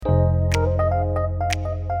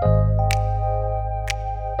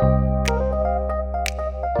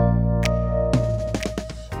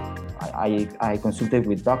I consulted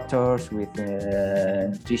with doctors, with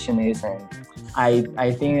nutritionists, and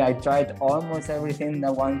I think I tried almost everything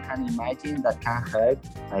that one can imagine that can help.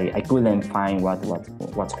 I couldn't find what's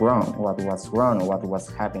wrong, what was wrong, or what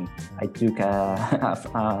was happening. I took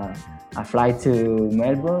a flight to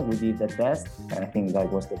Melbourne. We did the test, and I think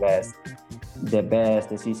that was the best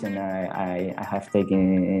decision I have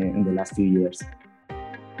taken in the last few years.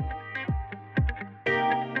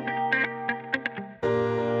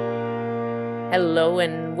 Hello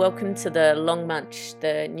and welcome to the Long Munch,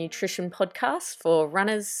 the nutrition podcast for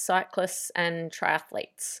runners, cyclists and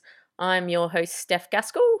triathletes. I'm your host, Steph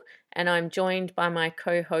Gaskell, and I'm joined by my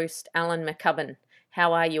co-host, Alan McCubbin.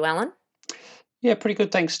 How are you, Alan? Yeah, pretty good,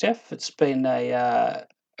 thanks, Steph. It's been a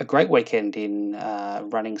great weekend in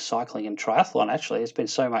running, cycling and triathlon, actually. There's been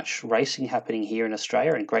so much racing happening here in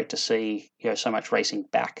Australia, and great to see so much racing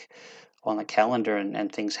back on the calendar and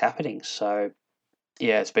things happening. So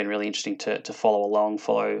yeah, it's been really interesting to follow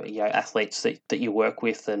athletes that you work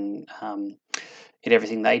with and in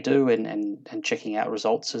everything they do and checking out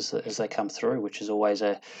results as they come through, which is always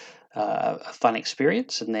a fun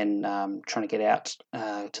experience. And then trying to get out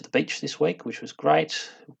to the beach this week, which was great.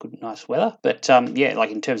 Good, nice weather. But like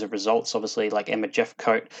in terms of results, obviously, like Emma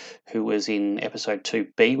Jeffcoat, who was in episode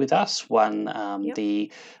 2B with us, won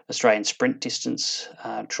the Australian sprint distance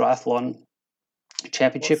triathlon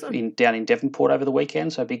championship Awesome. down in Devonport over the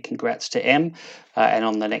weekend. So big congrats to Em. And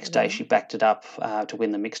on the next day, she backed it up to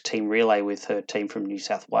win the mixed team relay with her team from New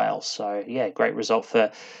South Wales. So yeah, great result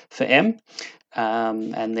for Em.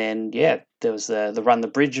 And then there was the Run the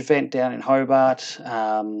Bridge event down in Hobart.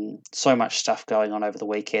 So much stuff going on over the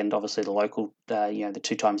weekend. Obviously the local, the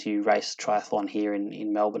 2 times you race triathlon here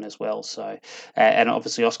in Melbourne as well. So and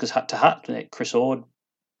obviously Oscar's Hut to Hut. Chris Ord,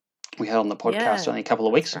 we had on the podcast only a couple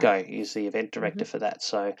of weeks ago. He's the event director for that.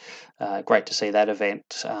 So great to see that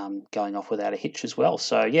event going off without a hitch as well.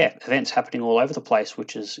 So yeah, events happening all over the place,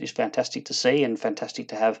 which is fantastic to see and fantastic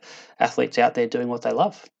to have athletes out there doing what they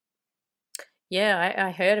love. Yeah,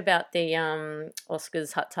 I heard about the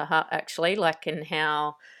Oscars Hut to Hut actually, and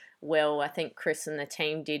how well I think Chris and the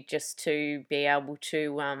team did just to be able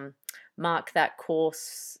to mark that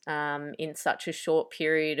course in such a short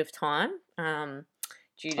period of time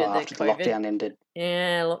due to after the lockdown ended.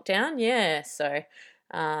 Yeah, lockdown. Yeah, so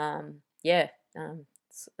that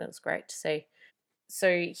was great to see.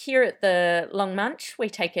 So here at the Long Munch, we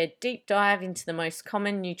take a deep dive into the most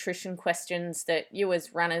common nutrition questions that you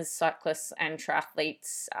as runners, cyclists and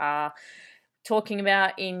triathletes are talking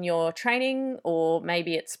about in your training, or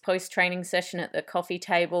maybe it's post-training session at the coffee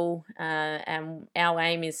table. And our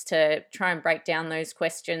aim is to try and break down those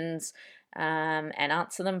questions and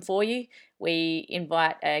answer them for you. We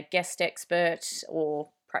invite a guest expert or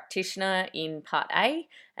practitioner in part A,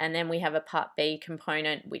 and then we have a part B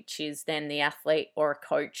component, which is then the athlete or a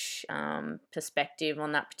coach perspective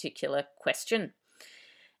on that particular question.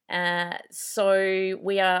 So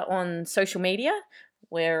we are on social media.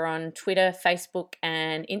 We're on Twitter, Facebook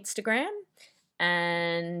and Instagram.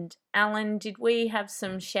 And Alan, did we have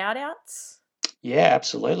some shout outs? Yeah,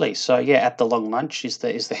 absolutely. So at the Long Munch is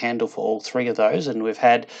the handle for all 3 of those, and we've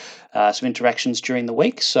had some interactions during the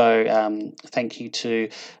week. So thank you to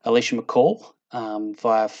Alicia McCall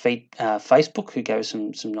via Facebook, who gave us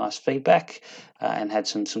some nice feedback and had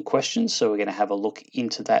some questions. So we're going to have a look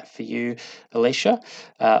into that for you, Alicia.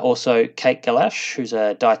 Also, Kate Galash, who's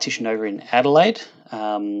a dietitian over in Adelaide,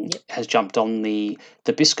 has jumped on the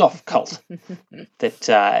Biscoff cult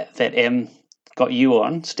that Em got you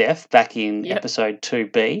on, Steph, back in episode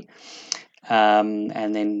 2B.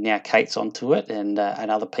 And then now Kate's onto it and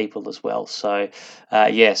other people as well. So, so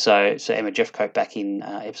Emma Jeffcoat back in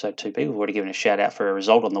episode 2B. We've already given a shout out for a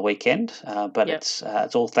result on the weekend, but it's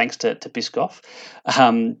all thanks to Biscoff.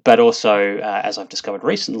 But also, as I've discovered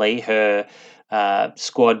recently, her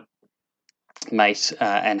squad mate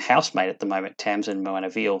and housemate at the moment, Tamsin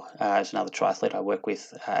Moanaville, is another triathlete I work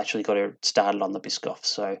with. Actually got her started on the Biscoff,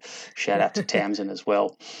 so shout out to Tamsin as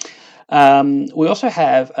well. We also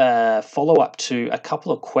have a follow-up to a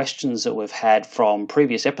couple of questions that we've had from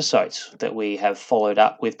previous episodes that we have followed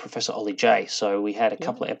up with Professor Ollie J. So we had a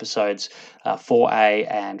couple of episodes, 4A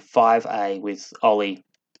and 5A with Ollie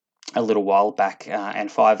a little while back, and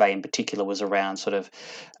 5A in particular was around sort of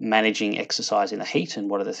managing exercise in the heat and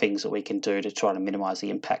what are the things that we can do to try to minimise the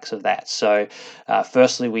impacts of that. So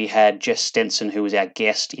firstly, we had Jess Stenson, who was our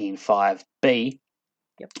guest in 5B,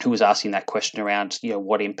 who was asking that question around,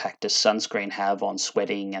 what impact does sunscreen have on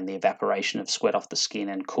sweating and the evaporation of sweat off the skin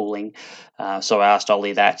and cooling? So I asked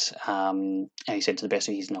Ollie that, and he said to the best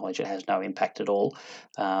of his knowledge it has no impact at all.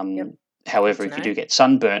 However, to if you know. do get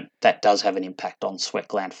sunburnt, that does have an impact on sweat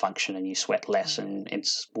gland function, and you sweat less, and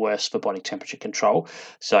it's worse for body temperature control.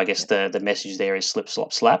 So I guess the message there is slip,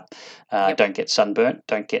 slop, slap. Yep. Don't get sunburnt,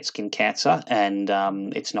 don't get skin cancer, and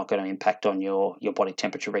it's not going to impact on your body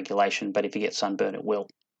temperature regulation. But if you get sunburnt, it will.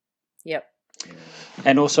 Yep.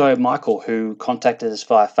 And also Michael, who contacted us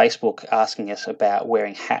via Facebook asking us about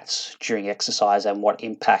wearing hats during exercise and what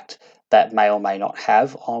impact that may or may not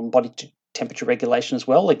have on body temperature regulation as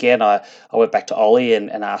well. Again, I went back to Ollie and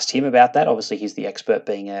asked him about that. Obviously, he's the expert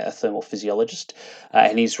being a thermal physiologist.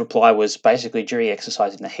 And his reply was basically during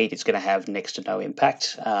exercise in the heat, it's going to have next to no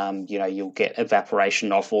impact. You'll get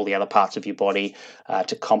evaporation off all the other parts of your body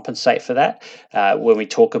to compensate for that. When we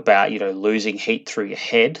talk about, losing heat through your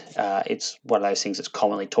head, it's one of those things that's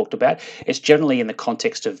commonly talked about. It's generally in the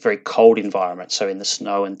context of very cold environments, so in the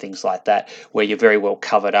snow and things like that, where you're very well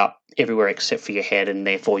covered up everywhere except for your head, and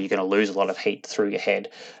therefore you're going to lose a lot of heat through your head.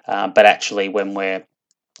 But actually, when we're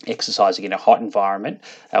exercising in a hot environment,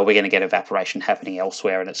 we're going to get evaporation happening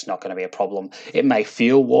elsewhere, and it's not going to be a problem. It may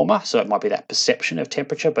feel warmer, so it might be that perception of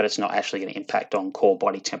temperature, but it's not actually going to impact on core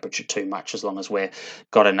body temperature too much, as long as we've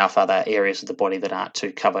got enough other areas of the body that aren't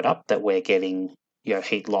too covered up that we're getting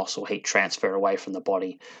heat loss or heat transfer away from the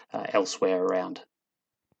body elsewhere around.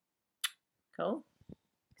 Cool.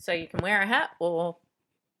 So you can wear a hat or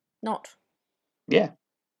not. Yeah.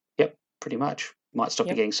 Yep. Pretty much. Might stop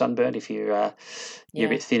you Yep. getting sunburned if you're a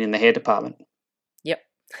bit thin in the hair department. Yep.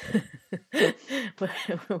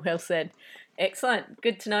 Well said. Excellent.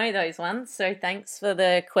 Good to know those ones. So thanks for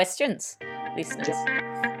the questions, listeners.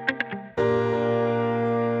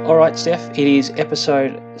 All right, Steph, it is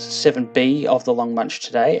episode 7B of The Long Munch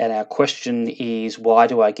today, and our question is, why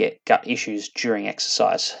do I get gut issues during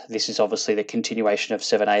exercise? This is obviously the continuation of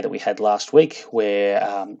 7A that we had last week,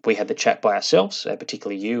 where we had the chat by ourselves,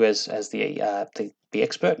 particularly you as the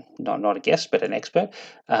expert, not a guest, but an expert,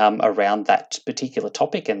 around that particular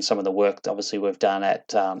topic and some of the work that obviously we've done at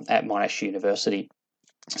Monash University.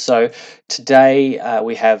 So today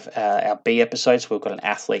we have our B episodes. We've got an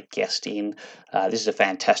athlete guest in. This is a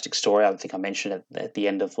fantastic story. I think I mentioned it at the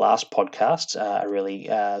end of last podcast. A really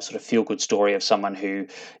sort of feel-good story of someone who,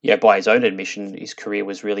 by his own admission, his career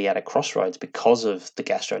was really at a crossroads because of the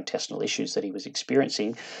gastrointestinal issues that he was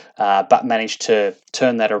experiencing, but managed to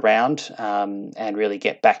turn that around and really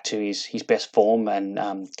get back to his best form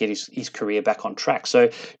and get his career back on track. So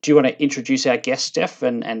do you want to introduce our guest, Steph,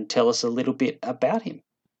 and tell us a little bit about him?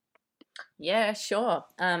 Yeah, sure.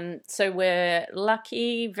 So we're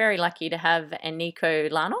very lucky to have Eneko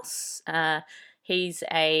Llanos. He's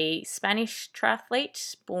a Spanish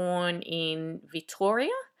triathlete born in Vitoria,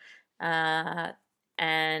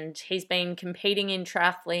 and he's been competing in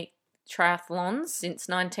triathlons since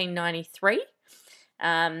 1993.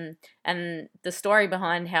 And the story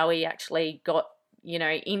behind how he actually got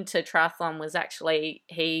into triathlon was actually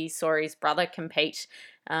he saw his brother compete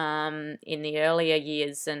in the earlier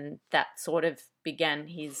years, and that sort of began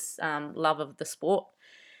his love of the sport.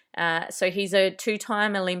 So he's a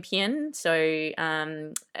two-time Olympian, so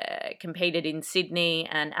competed in Sydney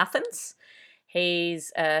and Athens.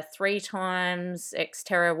 He's a 3 times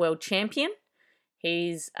Xterra world champion.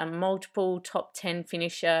 He's a multiple top 10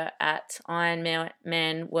 finisher at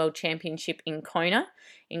Ironman World Championship in Kona,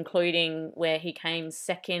 including where he came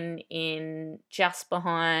second in just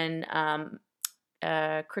behind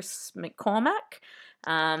Chris McCormack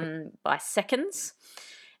by seconds.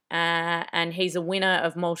 And he's a winner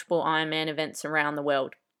of multiple Ironman events around the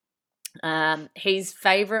world. His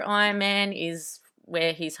favourite Ironman is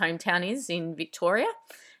where his hometown is in Victoria.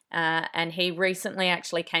 And he recently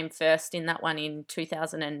actually came first in that one in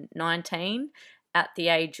 2019 at the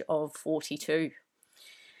age of 42.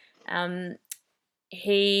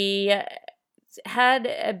 He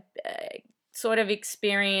had sort of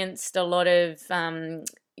experienced a lot of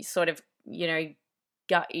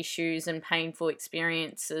gut issues and painful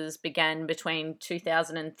experiences began between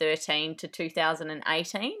 2013 to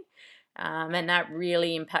 2018. And that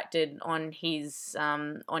really impacted on his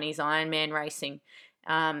Ironman racing.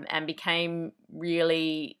 And became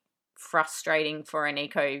really frustrating for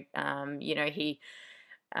Eneko. He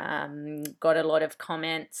got a lot of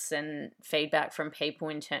comments and feedback from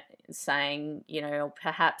people saying,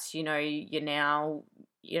 perhaps, you're now,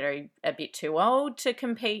 a bit too old to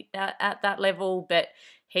compete at that level. But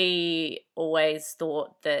he always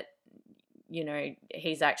thought that,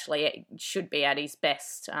 he's actually should be at his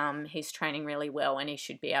best. He's training really well and he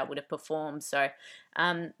should be able to perform. So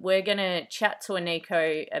we're going to chat to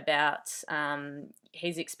Eneko about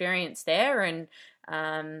his experience there and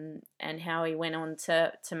how he went on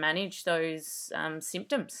to manage those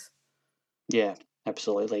symptoms. Yeah,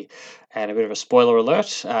 Absolutely. And a bit of a spoiler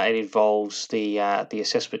alert, it involves the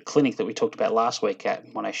assessment clinic that we talked about last week at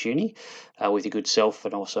Monash Uni with your good self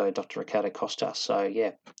and also Dr. Ricardo Costa. So,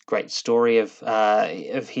 yeah, great story of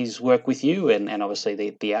his work with you, and obviously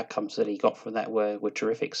the outcomes that he got from that were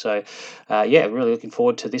terrific. So, yeah, really looking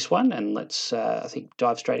forward to this one, and let's, I think,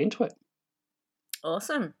 dive straight into it.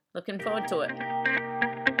 Awesome. Looking forward to it.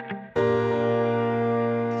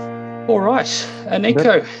 All right.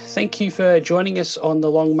 Eneko, thank you for joining us on the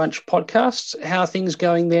Long Munch podcast. How are things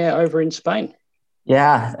going there over in Spain?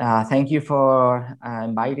 Yeah, thank you for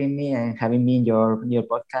inviting me and having me in your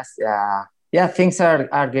podcast. Yeah, things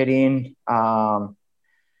are getting a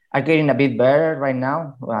bit better right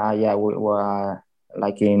now. Yeah, we're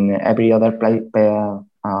like in every other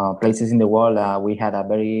places in the world. We had a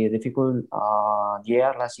very difficult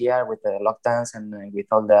year last year with the lockdowns and with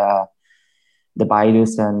all the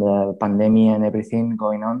virus and the pandemic and everything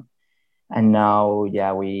going on. And now,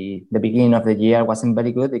 yeah, the beginning of the year wasn't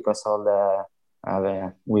very good because all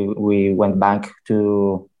we went back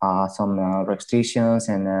to some restrictions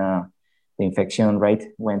and the infection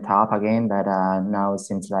rate went up again. But now it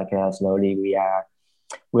seems like slowly we are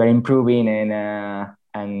improving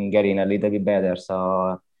and getting a little bit better.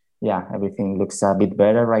 So yeah, everything looks a bit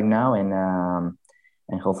better right now,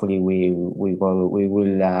 and hopefully we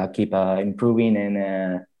will keep improving and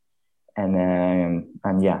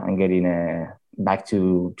yeah, and getting back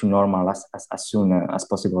to normal as soon as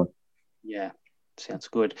possible. Yeah, sounds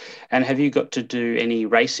good. And have you got to do any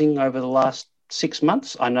racing over the last 6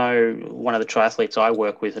 months? I know one of the triathletes I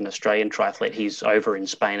work with, an Australian triathlete, he's over in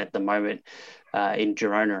Spain at the moment, in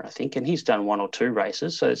Girona, I think, and he's done 1 or 2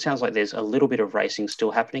 races. So it sounds like there's a little bit of racing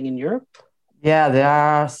still happening in Europe. Yeah, there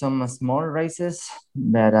are some small races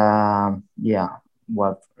that yeah,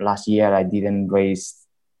 well, last year I didn't race.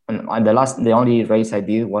 And the only race I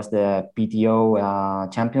did was the PTO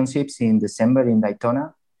championships in December in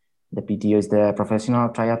Daytona. The PTO is the professional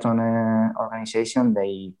triathlon organization.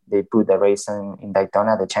 They put the race in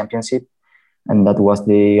Daytona, the championship, and that was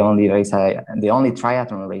the only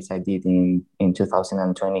triathlon race I did in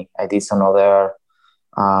 2020. I did some other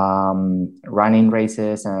running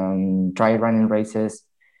races and trail running races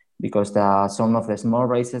because some of the small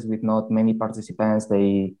races with not many participants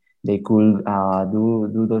they could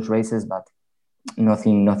do those races, but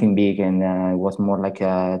nothing big, and it was more like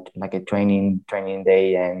a training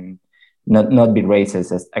day and not big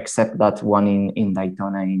races, except that one in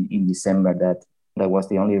Daytona in December. That was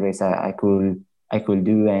the only race I could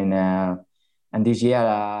do, and this year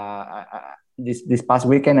this past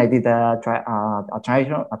weekend I did a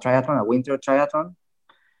triathlon, a winter triathlon.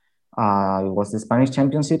 It was the Spanish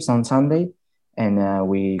Championships on Sunday, and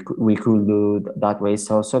we could do that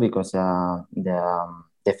race also because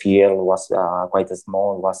the field was quite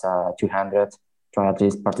small. It was 200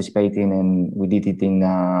 triathletes participating, and we did it in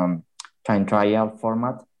time trial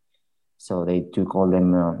format. So they took all the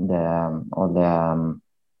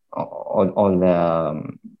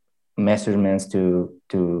measurements to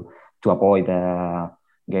avoid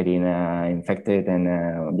getting infected,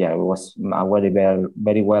 and yeah, it was a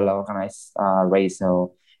very well organized race.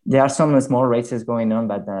 So there are some small races going on,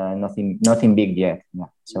 but nothing big yet. Yeah.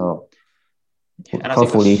 So and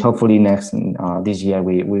hopefully next this year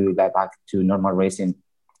we will get back to normal racing.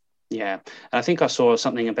 Yeah, and I think I saw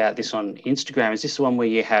something about this on Instagram. Is this the one where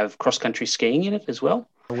you have cross-country skiing in it as well?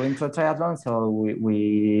 Winter triathlon, so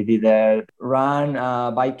we did a run,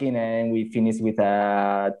 biking, and we finished with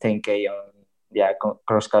a 10K on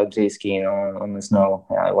cross-country skiing on the snow.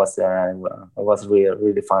 Yeah, it was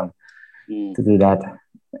really fun to do that.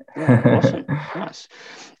 Yeah, awesome. Nice.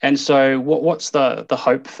 And so what's the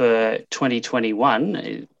hope for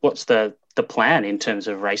 2021? What's the plan in terms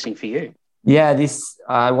of racing for you? Yeah,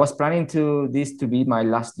 I was planning this to be my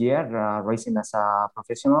last year racing as a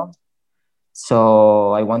professional. So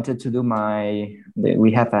I wanted to do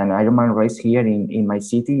we have an Ironman race here in my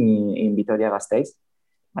city in Vitoria-Gasteiz.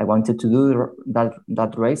 I wanted to do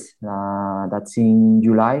that race. That's in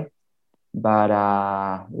July, but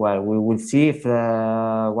well, we will see if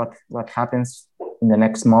what happens in the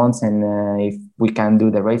next months, and if we can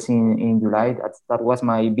do the race in July. That was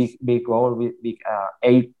my big goal, big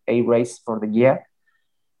a race for the year.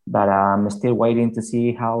 But I'm still waiting to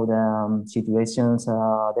see how the situations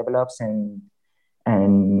develops, and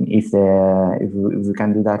if we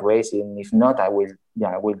can do that race, and if not, I will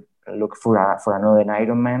look for another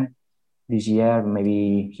Ironman this year,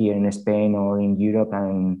 maybe here in Spain or in Europe,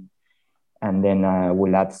 and then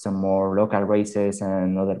we'll add some more local races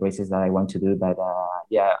and other races that I want to do. But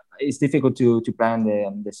yeah, it's difficult to plan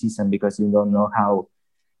the season because you don't know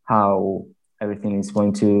how everything is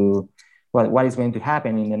going to what is going to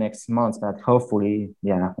happen in the next months. But hopefully,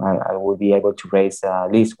 yeah, I will be able to race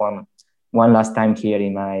at least one last time here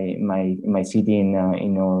in my city in our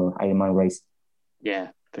Ironman race.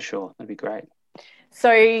 Yeah, for sure. That'd be great. So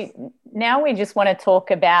now we just want to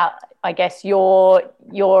talk about, I guess, your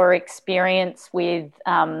experience with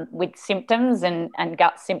symptoms and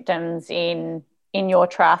gut symptoms in your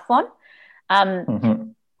triathlon.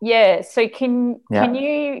 Yeah. So can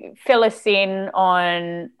you fill us in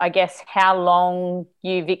on, I guess, how long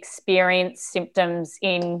you've experienced symptoms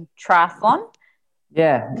in triathlon?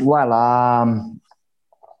 Yeah. Well,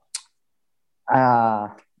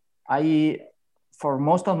 I for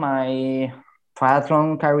most of my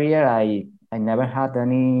triathlon career, I never had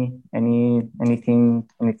anything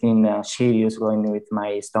serious going with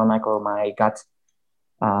my stomach or my gut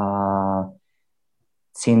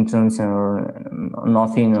symptoms, or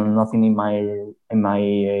nothing in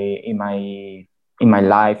my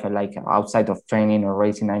life, like outside of training or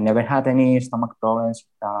racing. I never had any stomach problems,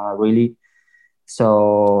 really.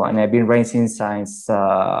 So, and I've been racing since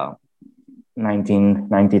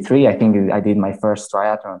 1993. I think I did my first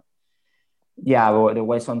triathlon. Yeah, well, there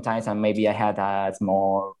were some times, and maybe I had a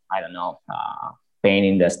small, I don't know, pain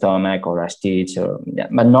in the stomach or a stitch,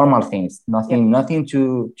 but normal things. Nothing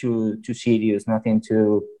too serious. Nothing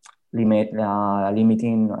too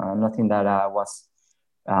limiting. Nothing that was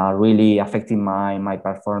really affecting my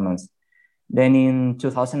performance. Then in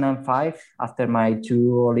 2005, after my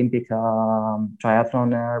two Olympic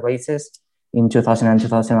triathlon races in 2000 and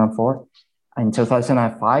 2004, in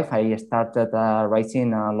 2005, I started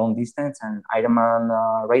racing long distance and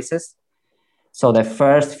Ironman races. So the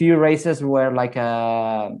first few races were like,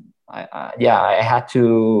 I had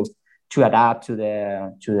to adapt to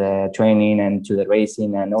the training and to the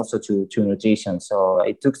racing, and also to nutrition. So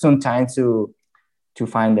it took some time to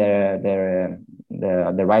find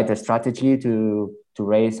the right strategy to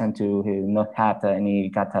race and to not have any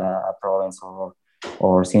gut problems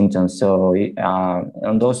or symptoms. So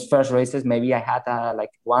on those first races, maybe I had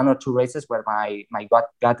like one or two races where my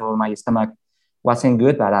gut or my stomach wasn't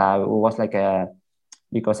good, but it was like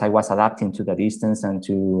because I was adapting to the distance and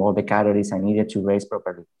to all the calories I needed to race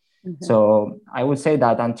properly. Mm-hmm. So I would say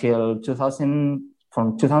that until 2000,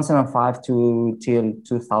 from 2005 to till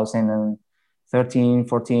 2013,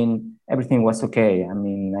 14, everything was okay. I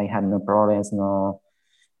mean, I had no problems,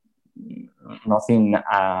 nothing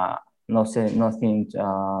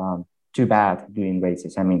too bad during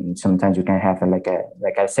races. I mean, sometimes you can have like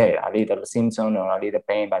I said, a little symptom or a little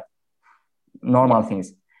pain, but normal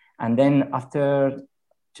things. And then after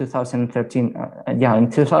 2013, in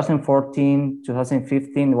 2014,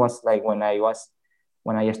 2015 was like when I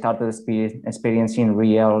started experiencing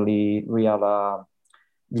real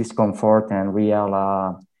discomfort and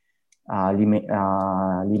real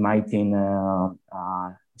limiting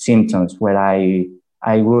symptoms, where I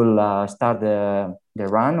will start the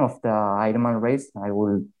run of the Ironman race. I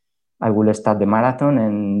will start the marathon,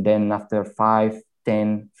 and then after 5,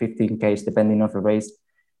 10, 15 Ks, depending on the race,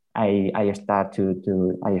 I started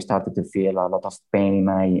to feel a lot of pain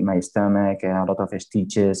in my stomach, a lot of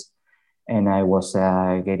stitches, and I was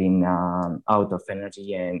getting out of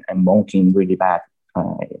energy and bonking really bad,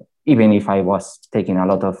 even if I was taking a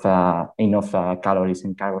lot of enough calories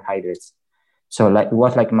and carbohydrates. So it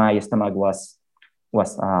was like my stomach was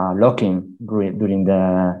locking during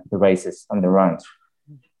the races and the runs.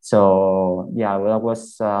 So yeah, well, that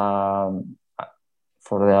was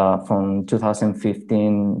from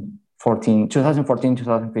 2014,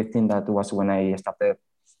 2015. That was when I started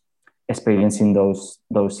experiencing those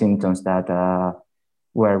symptoms that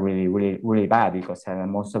were really, really, really bad, because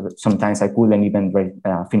sometimes I couldn't even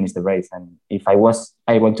finish the race. And if I was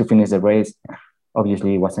able to finish the race,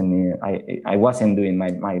 obviously I wasn't doing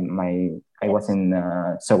I wasn't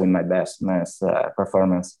showing my best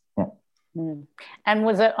performance. Yeah. And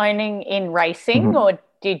was it only in racing, mm-hmm. or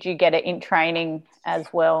did you get it in training as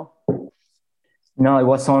well? No, it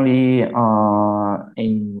was only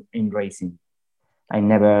in racing. I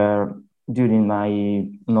never, during my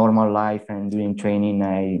normal life and during training,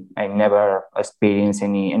 I never experienced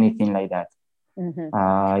anything like that. Mm-hmm.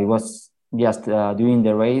 It was just during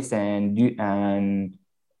the race and during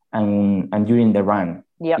the run.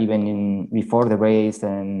 Yep. Even before the race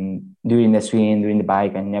and during the swim, during the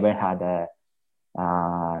bike, I never had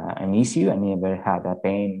an issue. I never had a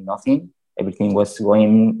pain, nothing. Everything was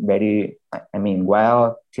going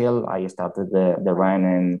well till I started the run,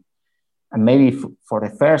 and maybe for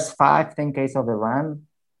the first 5, 10 Ks of the run,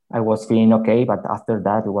 I was feeling okay. But after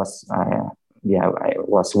that, it was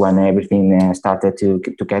was when everything started to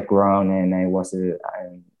get ground, and I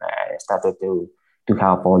started to to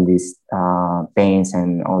have all these pains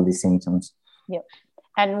and all these symptoms. Yep.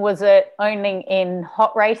 And was it only in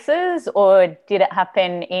hot races, or did it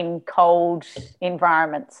happen in cold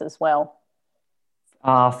environments as well?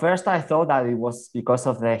 First, I thought that it was because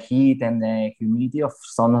of the heat and the humidity of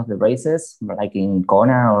some of the races, like in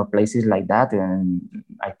Kona or places like that. And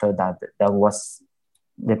I thought that that was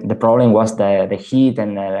the problem was the heat,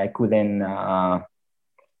 and I couldn't handle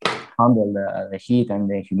the heat and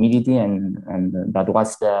the humidity, and that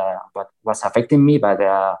was what was affecting me.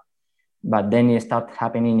 But then it started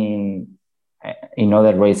happening in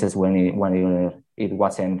other races when it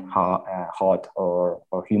wasn't hot or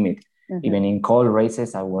humid. Mm-hmm. Even in cold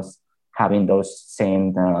races, I was having those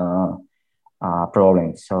same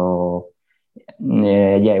problems. So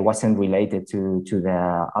yeah, it wasn't related to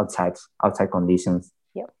the outside conditions.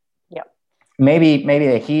 Yep. Maybe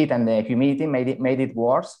the heat and the humidity made it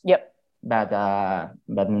worse. Yep. But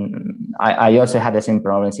I also had the same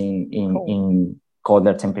problems in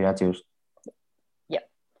colder temperatures. Yep.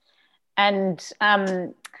 And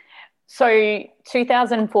so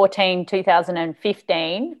 2014,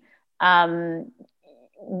 2015,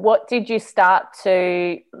 what did you start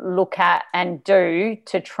to look at and do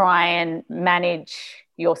to try and manage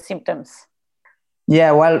your symptoms?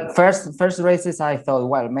 Yeah, well, first races, I thought,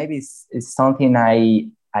 well, maybe it's something I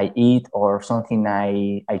eat or something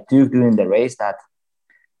I took during the race that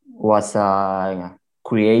was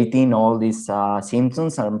creating all these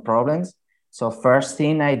symptoms and problems. So first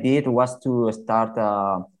thing I did was to start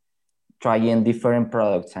trying different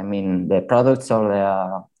products. I mean, the products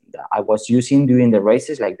I was using during the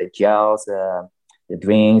races, like the gels, the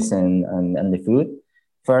drinks, and the food.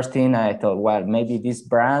 First thing I thought, well, maybe this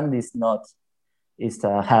brand is not.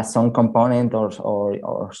 Has some component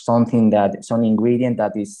or something some ingredient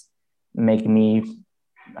that is make me feel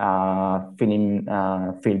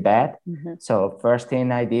bad. Mm-hmm. So first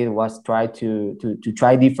thing I did was try to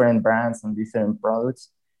try different brands and different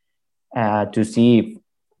products to see if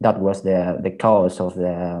that was the cause of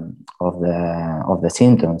the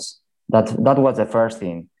symptoms. That was the first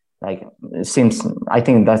thing. Like, since I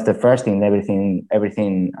think that's the first thing everything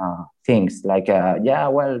thinks, like yeah,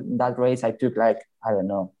 well, that race I took, like, I don't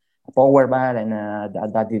know, a power bar, and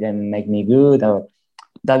that didn't make me good, or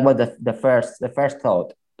that was the first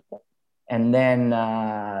thought. And then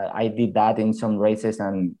I did that in some races,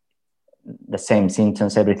 and the same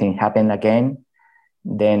symptoms, everything happened again.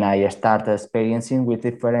 Then I started experiencing with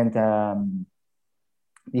different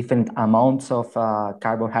amounts of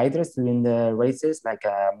carbohydrates during the races. Like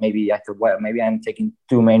maybe I thought, well, maybe I'm taking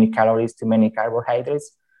too many calories, too many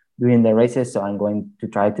carbohydrates during the races, so I'm going to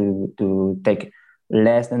try to take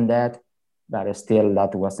less than that. But still,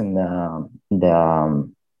 that wasn't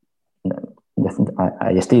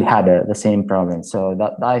I still had the same problem. So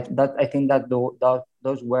that I think that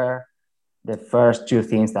those were the first two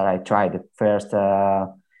things that I tried. The first,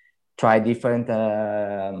 try different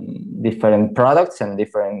products and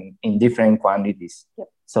in different quantities. Yep.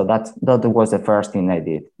 So that was the first thing I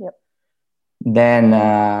did. Yep. Then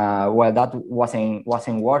well, that wasn't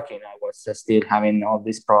working. I was still having all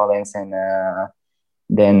these problems, and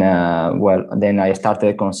then I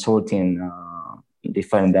started consulting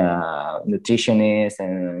different nutritionists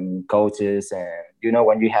and coaches, and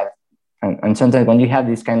when you have and sometimes when you have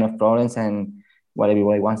these kind of problems, and what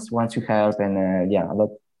everybody wants to help, and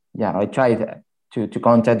I tried to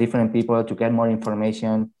contact different people to get more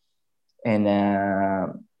information, and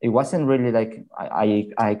it wasn't really like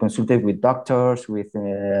I consulted with doctors, with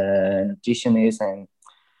nutritionists, and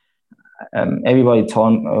everybody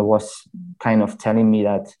was kind of telling me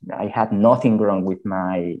that I had nothing wrong with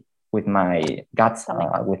my guts,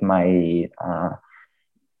 with my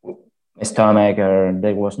stomach, or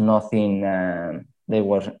there was nothing. There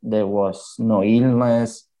was no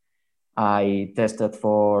illness. I tested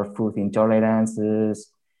for food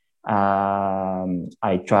intolerances.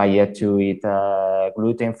 I tried to eat a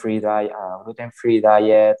gluten-free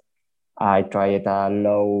diet. I tried a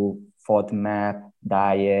low FODMAP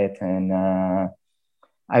diet, and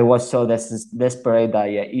I was so desperate that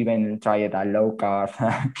I even tried a low carb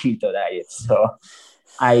keto diet. So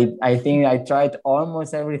I think I tried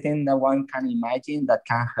almost everything that one can imagine that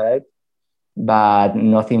can help, but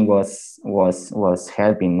nothing was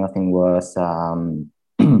helping. Nothing was.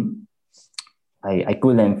 I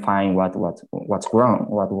couldn't find what's wrong,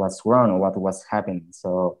 what was wrong, or what was happening.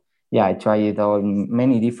 So yeah, I tried all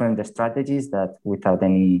many different strategies that without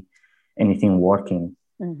anything working.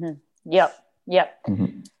 Mm-hmm. Yep.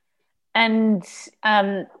 Mm-hmm. And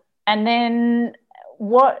then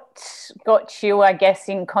what got you, I guess,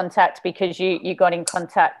 in contact, because you got in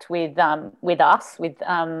contact with us, with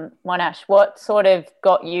Monash? What sort of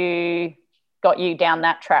got you down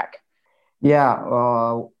that track? Yeah,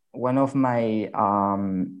 one of my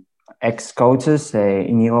ex-coaches,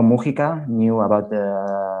 Inigo Mujica, knew about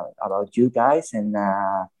you guys, and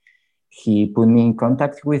he put me in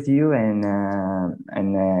contact with you, and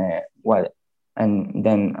well, and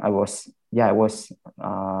then I was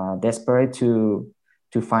desperate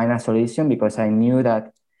to find a solution, because I knew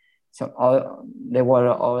that there were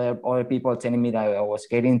other people telling me that I was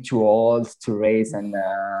getting too old to race, and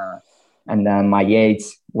my age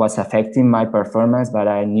was affecting my performance, but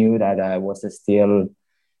I knew that I was still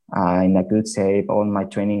in a good shape. All my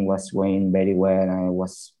training was going very well.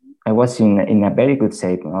 I was in a very good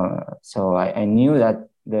shape. So I knew that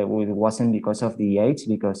it wasn't because of the age,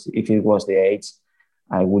 because if it was the age,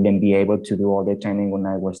 I wouldn't be able to do all the training when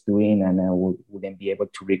I was doing, and I wouldn't be able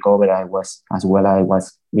to recover. I was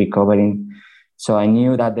recovering. So I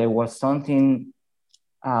knew that there was something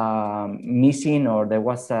missing, or there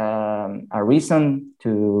was a reason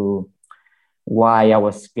to why I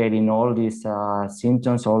was getting all these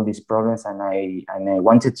symptoms, all these problems, and I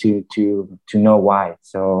wanted to know why.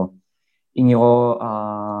 So Inigo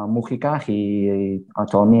Mujica, he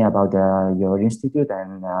told me about your institute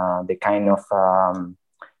and the kind of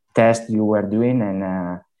test you were doing,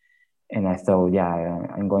 and I thought, yeah,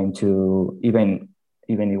 I'm going to, even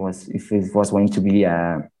if it was going to be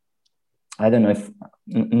I don't know, if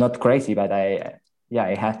not crazy, but I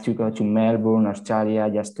had to go to Melbourne, Australia,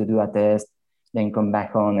 just to do a test, then come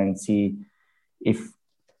back home and see if.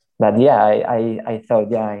 But yeah, I thought,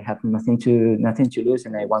 yeah, I have nothing to lose,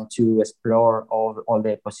 and I want to explore all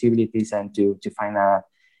the possibilities and to find a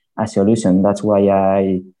solution. That's why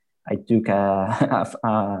I took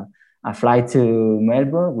a flight to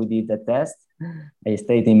Melbourne. We did the test. I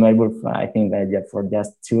stayed in Melbourne for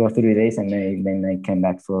just 2 or 3 days, and then I came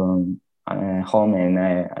back from home, and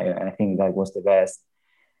I think that was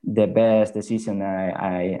the best decision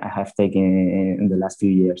I have taken in the last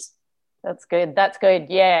few years. That's good.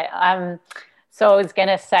 Yeah. So I was going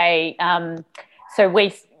to say, so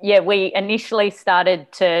we initially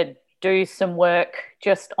started to do some work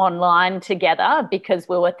just online together, because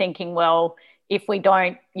we were thinking, well, if we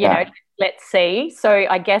don't, you know, let's see. So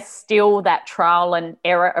I guess still that trial and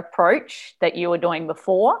error approach that you were doing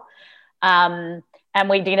before. And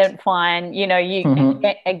we didn't find, you know,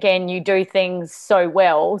 again, you do things so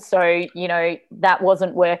well. So, you know, that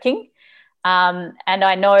wasn't working. And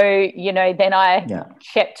I know, you know, then I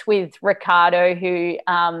checked with Ricardo, who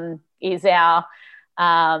is our,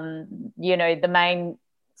 you know, the main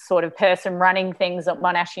sort of person running things at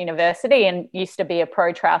Monash University, and used to be a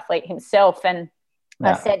pro triathlete himself. And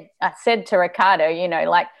I said to Ricardo, you know,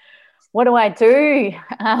 like, what do I do?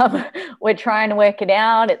 We're trying to work it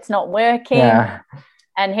out. It's not working. Yeah.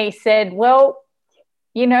 And he said, well,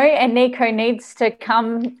 you know, Eneko needs to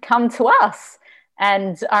come to us.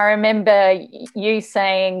 And I remember you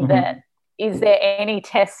saying that, is there any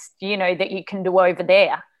test, you know, that you can do over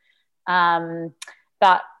there?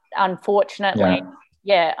 But unfortunately,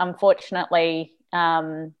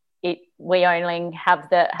 we only have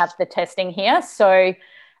the testing here. So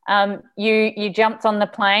you jumped on the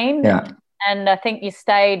plane, and I think you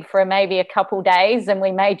stayed for maybe a couple days, and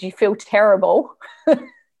we made you feel terrible. But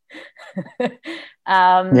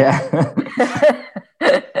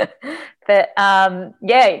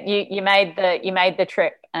you made the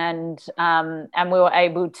trip, and we were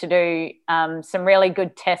able to do some really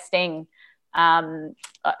good testing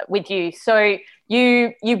with you. So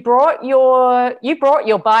you brought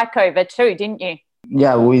your bike over too, didn't you?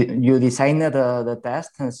 Yeah, you designed the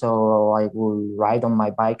test, and so I would ride on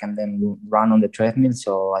my bike and then run on the treadmill.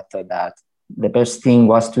 So I thought that the best thing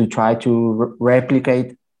was to try to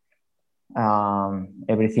replicate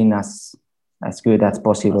everything as good as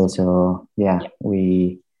possible. So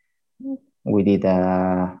we did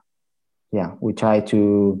we tried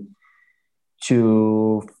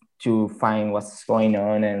to find what's going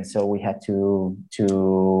on, and so we had to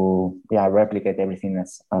replicate everything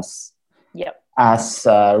as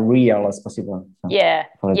real as possible.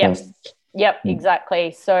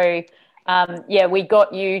 Exactly. So we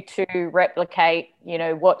got you to replicate, you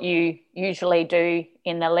know, what you usually do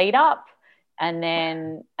in the lead up. And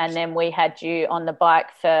then we had you on the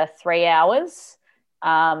bike for 3 hours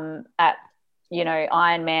at, you know,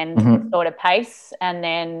 Ironman sort of pace. And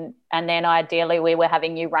then ideally we were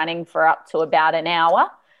having you running for up to about an hour.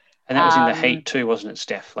 And that was in the heat too, wasn't it,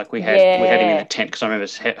 Steph? Like we had him in the tent, because I remember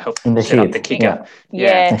helping set up the kicker.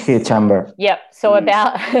 The heat chamber. Yep. So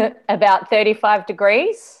about 35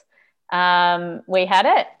 degrees. we had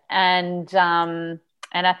it, and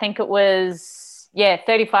I think it was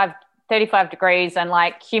 35 degrees, and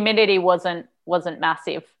like humidity wasn't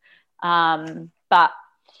massive, but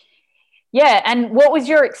yeah. And what was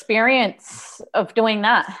your experience of doing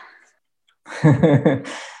that?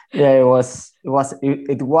 Yeah,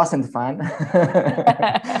 it wasn't fun.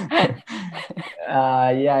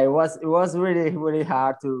 Yeah, it was really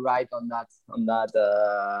hard to ride on that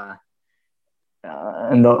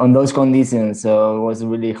on those conditions. So it was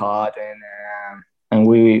really hard, and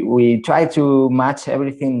we tried to match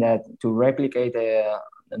everything that to replicate the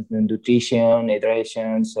nutrition,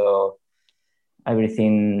 hydration, so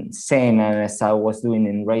everything same as I was doing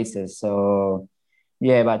in races. So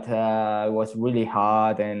yeah, but it was really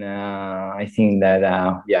hard, and I think that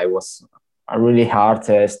it was a really hard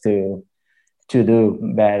test to do,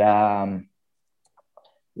 but it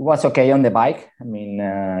was okay on the bike. I mean,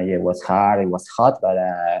 yeah, it was hard, it was hot, but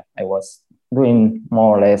I was doing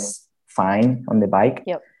more or less fine on the bike.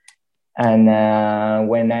 Yep. And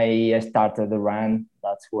when I started the run,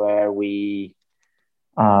 that's where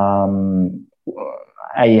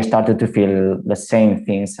I started to feel the same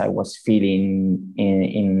things I was feeling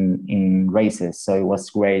in races. So it was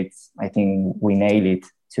great. I think we nailed it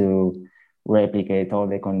to replicate all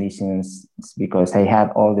the conditions, because I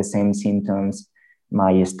had all the same symptoms.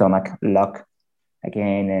 My stomach locked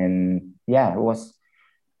again, and yeah, it was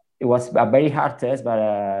a very hard test,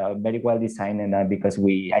 but very well designed, and because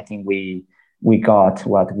I think we got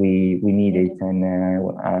what we needed,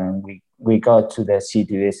 and we got to the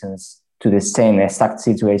situations, to the same exact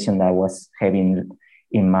situation that I was having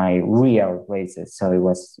in my real races. So it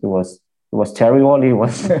was terrible. It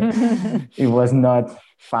was it was not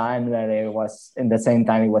fun, but it was, in the same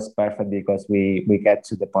time, it was perfect, because we get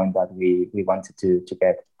to the point that we wanted to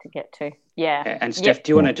get to. Yeah. And Steph,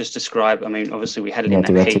 do you want to just describe, I mean, obviously we had it in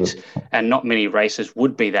that heat, and not many races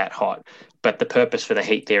would be that hot, but the purpose for the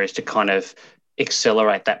heat there is to kind of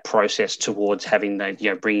accelerate that process towards having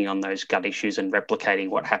the, bringing on those gut issues and replicating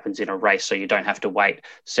what happens in a race, so you don't have to wait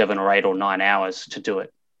 7 or 8 or 9 hours to do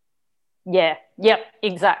it. Yeah. Yep.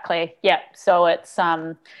 Exactly. Yep. So it's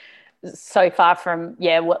so far from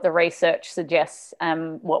what the research suggests.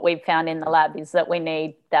 What we've found in the lab is that we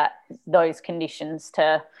need those conditions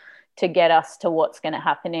to get us to what's going to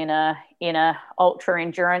happen in a ultra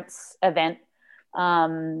endurance event.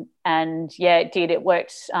 And it did. It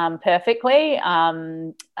worked perfectly.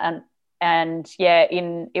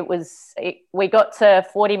 We got to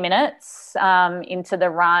 40 minutes into the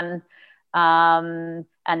run.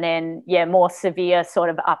 And then, more severe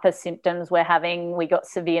sort of upper symptoms we're having. We got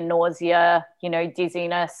severe nausea,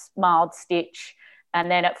 dizziness, mild stitch.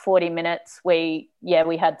 And then at 40 minutes, we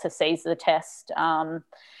had to cease the test. Eneko's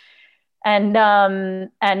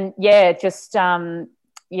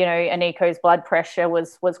blood pressure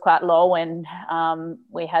was quite low, and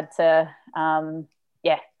we had to,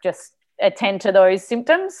 just attend to those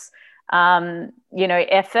symptoms.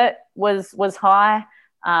 Effort was high.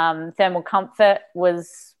 Thermal comfort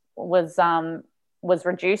was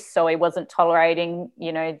reduced, so he wasn't tolerating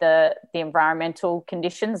the environmental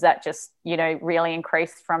conditions that just really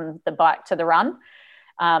increased from the bike to the run,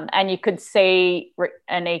 and you could see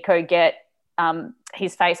Eneko get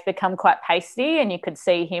his face become quite pasty, and you could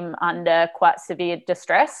see him under quite severe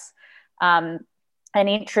distress. And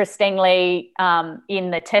interestingly,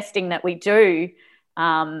 in the testing that we do,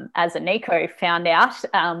 as Eneko found out,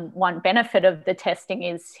 one benefit of the testing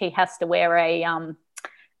is he has to wear a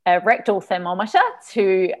rectal thermometer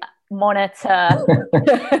to monitor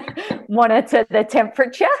the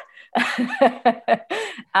temperature.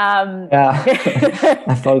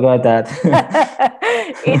 I forgot that.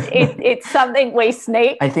 It's something we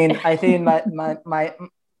sneak. I think my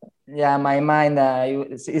mind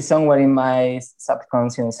is somewhere in my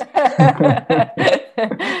subconscious.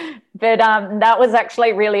 But that was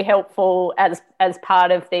actually really helpful as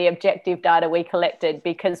part of the objective data we collected,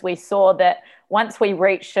 because we saw that once we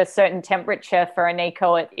reached a certain temperature for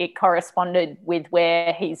Eneko, it corresponded with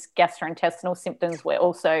where his gastrointestinal symptoms were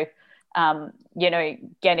also,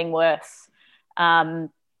 getting worse.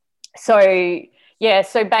 So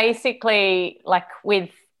basically, like with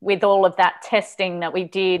all of that testing that we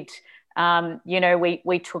did,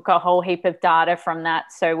 we took a whole heap of data from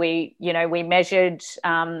that. So we measured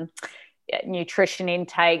nutrition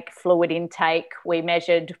intake, fluid intake. We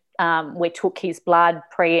measured, we took his blood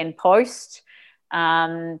pre and post.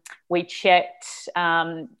 We checked,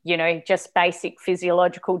 just basic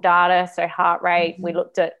physiological data. So heart rate, we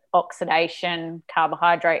looked at oxidation,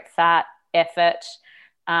 carbohydrate, fat, effort.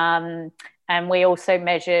 And we also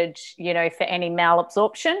measured, for any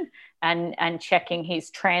malabsorption and checking his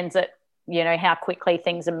transit how quickly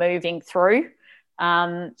things are moving through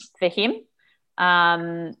for him.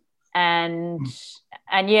 And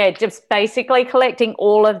just basically collecting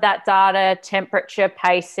all of that data, temperature,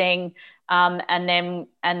 pacing, and then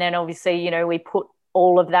obviously, we put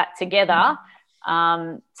all of that together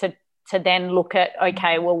to then look at,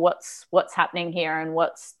 okay, well, what's happening here, and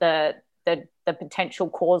what's the potential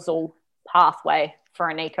causal pathway for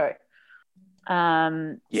Eneko.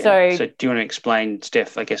 So do you want to explain,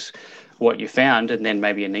 Steph, I guess, what you found, and then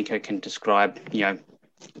maybe Eneko can describe,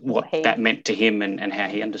 what that meant to him and how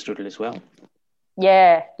he understood it as well?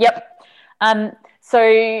 Yeah. Yep.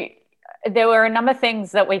 So there were a number of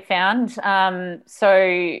things that we found. I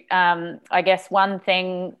guess one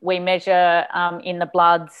thing we measure in the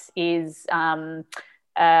bloods is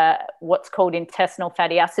what's called intestinal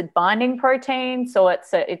fatty acid binding protein. So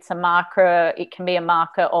it's a marker. It can be a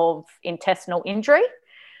marker of intestinal injury.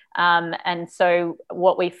 And so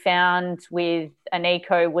what we found with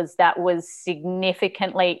Eneko was that was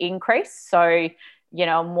significantly increased. So,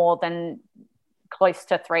 more than close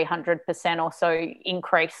to 300% or so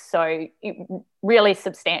increase. So really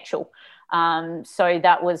substantial. So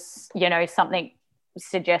that was, something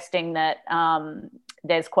suggesting that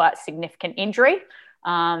there's quite significant injury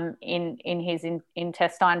in his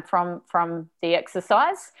intestine from the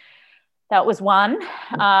exercise. That was one.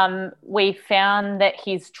 We found that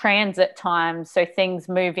his transit time, so things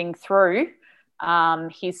moving through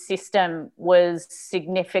his system, was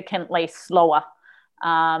significantly slower.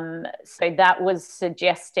 So that was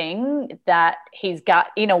suggesting that his gut,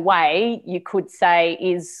 in a way, you could say,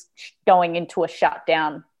 is going into a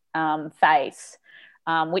shutdown phase,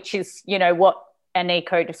 which is, what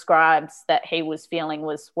Eneko describes that he was feeling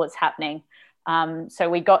was happening. So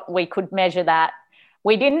we could measure that.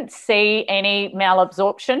 We didn't see any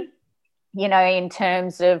malabsorption, in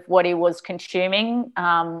terms of what he was consuming.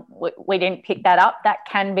 We didn't pick that up. That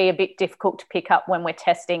can be a bit difficult to pick up when we're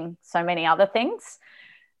testing so many other things.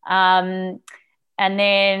 And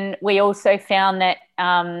then we also found that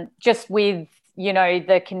just with,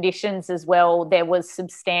 the conditions as well, there was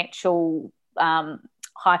substantial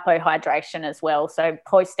hypohydration as well. So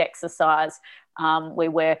post-exercise, we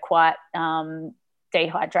were quite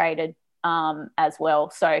dehydrated as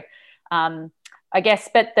well. So I guess,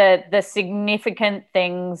 but the significant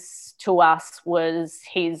things to us was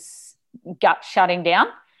his gut shutting down,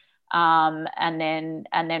 and then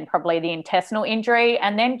probably the intestinal injury,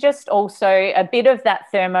 and then just also a bit of that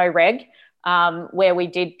thermoreg, where we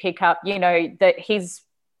did pick up, that his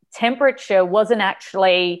temperature wasn't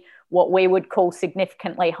actually what we would call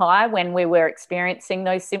significantly high when we were experiencing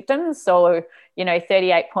those symptoms. So,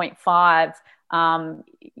 38.5,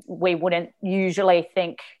 we wouldn't usually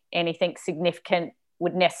think anything significant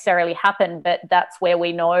would necessarily happen, but that's where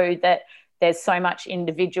we know that there's so much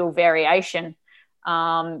individual variation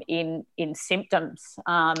in symptoms.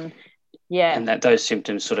 And that those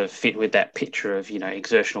symptoms sort of fit with that picture of,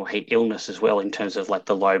 exertional heat illness as well, in terms of like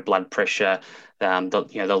the low blood pressure,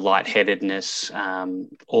 the lightheadedness,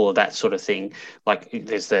 all of that sort of thing. Like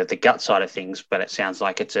there's the gut side of things, but it sounds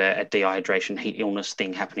like it's a dehydration, heat illness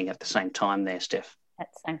thing happening at the same time there, Steph.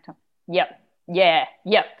 At the same time. Yep. Yeah.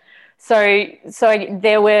 Yep. So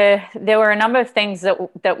there were a number of things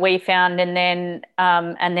that we found, and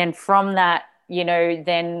then from that,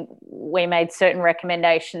 then we made certain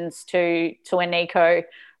recommendations to Eneko,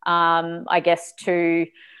 I guess, to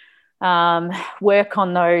work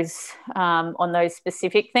on those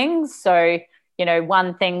specific things. So,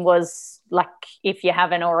 one thing was, like, if you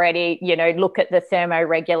haven't already, look at the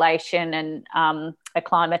thermoregulation and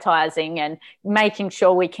acclimatizing and making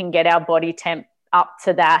sure we can get our body temp up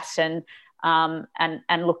to that, and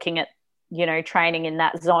looking at, training in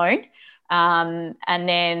that zone. And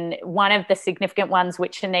then one of the significant ones,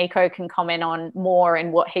 which Eneko can comment on more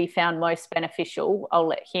and what he found most beneficial, I'll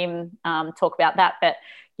let him talk about that. But,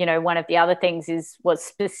 one of the other things was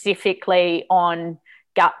specifically on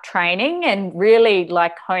gut training, and really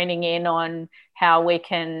like honing in on how we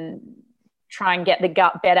can try and get the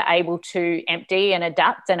gut better able to empty and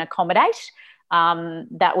adapt and accommodate.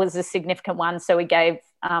 That was a significant one. So we gave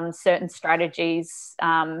certain strategies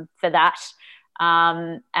for that.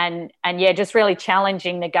 Just really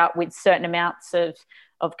challenging the gut with certain amounts of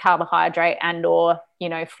carbohydrate and or,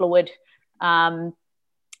 fluid.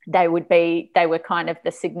 They were kind of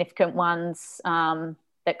the significant ones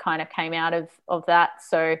that kind of came out of that.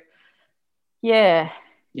 So, yeah.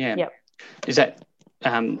 Yep. Is that,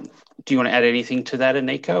 do you want to add anything to that,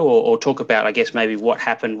 Eneko, or talk about, I guess, maybe what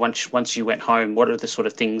happened once you went home? What are the sort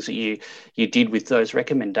of things that you did with those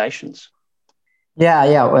recommendations?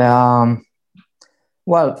 Yeah.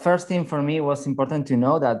 Well, first thing for me was important to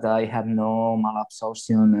know that I had no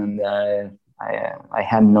malabsorption and I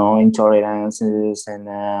had no intolerances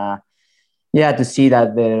and yeah, to see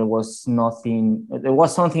that there was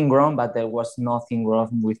something wrong, but there was nothing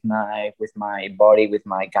wrong with my body, with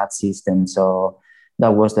my gut system. So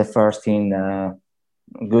that was the first thing.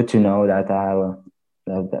 Good to know that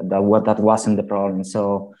that wasn't the problem.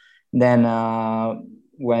 So then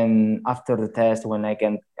when after the test, when I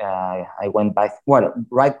went back. Well,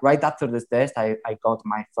 right after the test, I got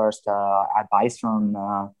my first advice from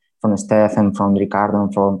Steph and from Ricardo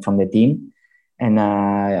and from the team, and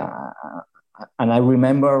I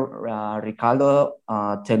remember Ricardo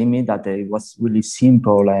telling me that it was really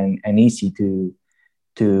simple and easy to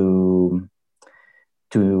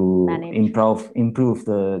improve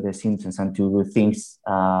the symptoms and to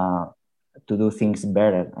do things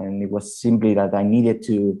better. And it was simply that I needed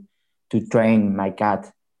to train my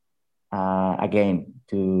cat again,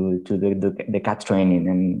 to the cat training,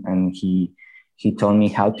 and he told me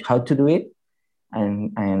how to do it.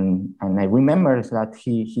 And I remember that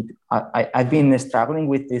I've been struggling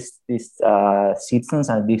with these symptoms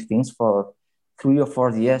and these things for 3 or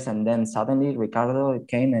 4 years, and then suddenly Ricardo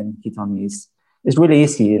came and he told me it's really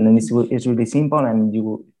easy and it's really simple, and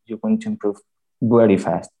you're going to improve very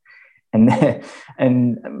fast. And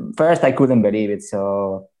and first I couldn't believe it.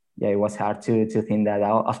 So yeah, it was hard to think that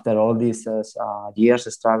after all these years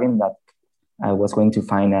of struggling, that I was going to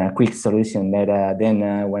find a quick solution. But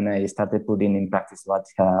then when I started putting in practice what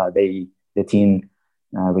the team,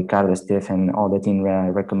 Ricardo, Steph, and all the team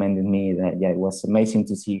recommended me, that yeah, it was amazing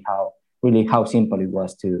to see how simple it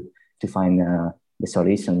was to find the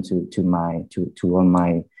solution to all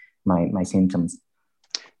my symptoms.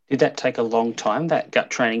 Did that take a long time, that gut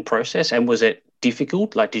training process? And was it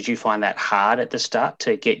difficult? Like, did you find that hard at the start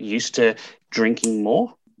to get used to drinking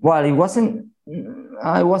more? Well, it wasn't.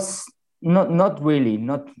 I was not really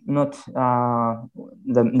the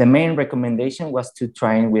main recommendation was to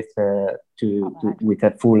train with with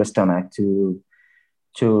a full stomach to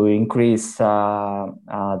increase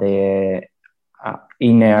the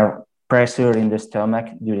inner pressure in the stomach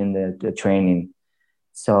during the training.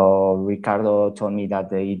 So Ricardo told me that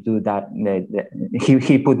they do that.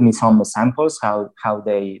 He put me some samples how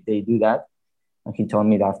they do that. And he told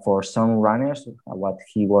me that for some runners, what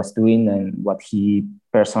he was doing and what he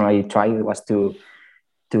personally tried was to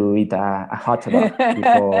eat a hot dog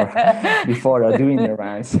before or during the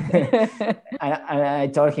runs. and I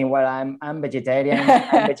told him, well, I'm vegetarian.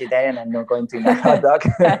 I'm not going to eat a hot dog.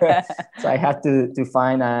 So I had to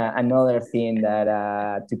find another thing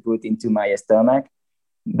that to put into my stomach.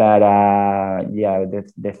 But yeah,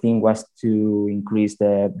 the thing was to increase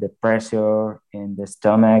the pressure in the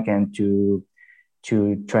stomach and to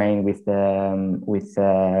train with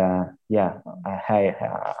yeah, a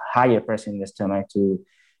higher pressure in the stomach to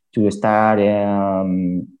start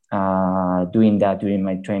doing that during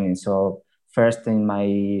my training. So first in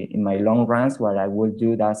my long runs, what I would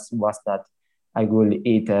do was that I will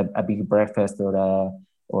eat a big breakfast or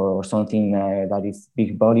something that is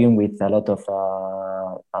big volume with a lot of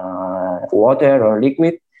water or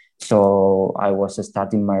liquid. So I was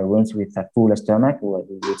starting my runs with a full stomach,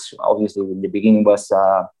 which obviously in the beginning was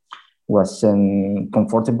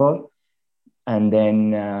comfortable. And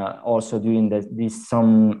then also doing these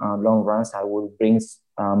some long runs, I will bring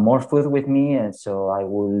more food with me, and so I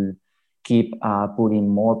will keep putting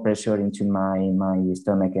more pressure into my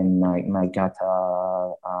stomach and my gut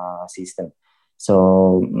system.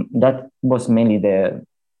 So that was mainly the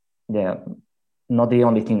not the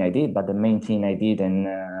only thing I did, but the main thing I did, and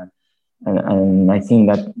I think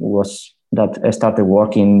that started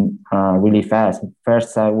working really fast.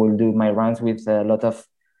 First, I will do my runs with a lot of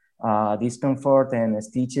discomfort and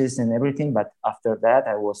stitches and everything, but after that,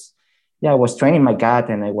 I was training my gut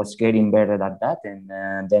and I was getting better at that,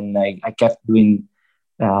 and then I kept doing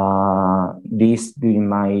this during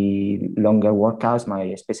my longer workouts, my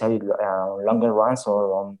especially longer runs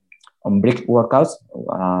or on brick workouts.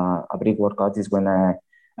 A brick workout is when I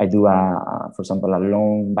do for example, a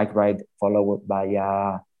long bike ride followed by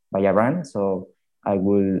a run. So I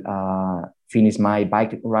will finish my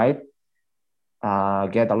bike ride,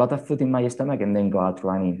 get a lot of food in my stomach, and then go out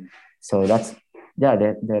running. So that's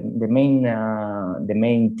the main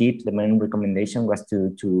tip, the main recommendation was to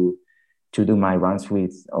do my runs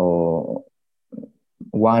with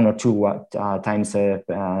one or two times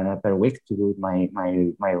per week, to do my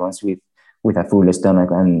runs with a full stomach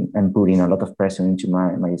and putting a lot of pressure into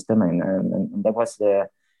my stomach, and that was the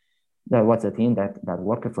thing that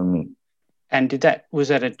worked for me. And was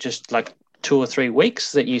that just like 2 or 3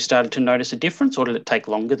 weeks that you started to notice a difference, or did it take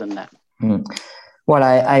longer than that? Well,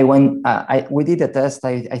 I went. We did a test.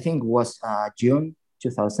 I think it was June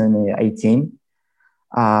 2018.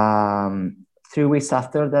 3 weeks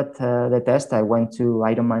after that the test, I went to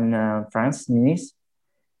Ironman France, Nice.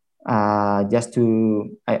 Just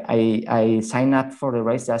to I signed up for the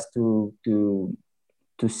race just to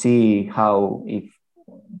see how if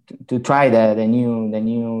to try the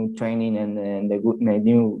new training and the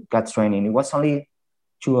new guts training. It was only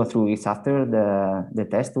 2 or 3 weeks after the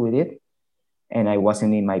test we did, and I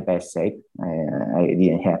wasn't in my best shape. I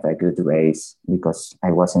didn't have a good race because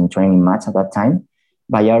I wasn't training much at that time.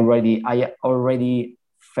 But I already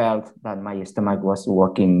felt that my stomach was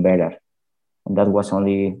working better, and that was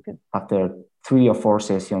only after 3 or 4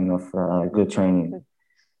 sessions of good training.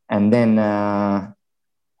 And then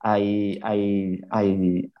I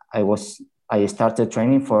started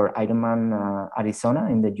training for Ironman Arizona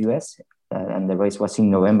in the US, and the race was in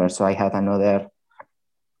November. So I had another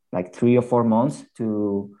like 3 or 4 months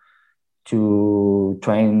to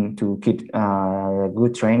train, to keep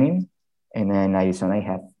good training. And then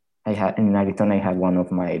Arizona, I had one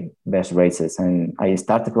of my best races, and I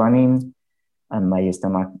started running, and my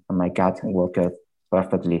stomach and my gut worked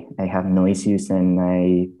perfectly. I have no issues, and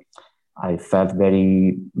I felt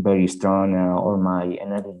very, very strong. All my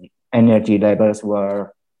energy levels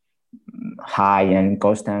were high and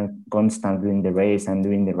constant during the race and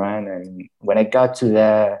during the run. And when I got to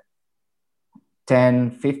the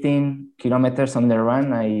 10-15 kilometers on the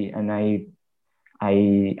run, I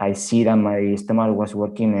see that my stomach was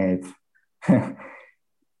working at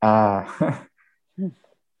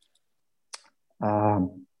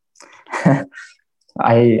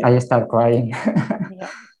I start crying.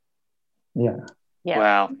 Yeah.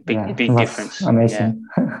 Wow, big difference. Amazing.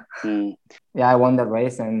 Yeah. Yeah, I won the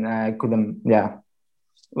race, and I couldn't. Yeah,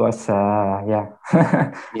 it was I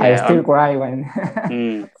still cry when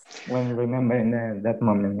remembering that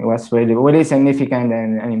moment. It was really, really significant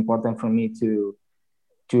and important for me to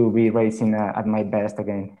be racing at my best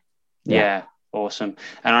again. Yeah, awesome.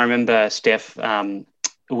 And I remember, Steph, we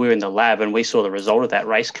were in the lab and we saw the result of that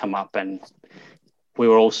race come up, and we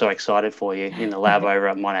were all so excited for you in the lab over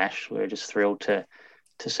at Monash. We were just thrilled to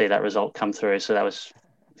see that result come through. So that was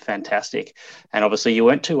fantastic. And obviously you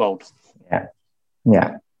weren't too old.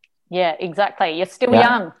 Yeah, exactly. You're still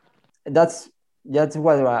young. That's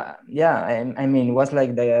what I mean, it was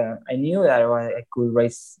like I knew that I could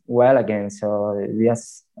race well again. So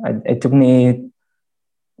yes, it took me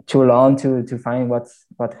too long to find what's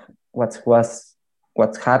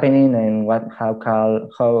happening, and how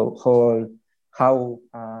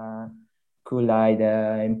could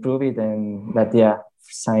I improve it. And that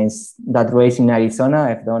since that race in Arizona,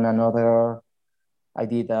 I've done another. I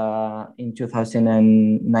did in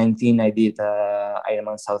 2019. I did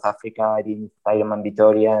Ironman South Africa. I did Ironman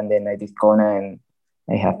Vitoria, and then I did Kona, and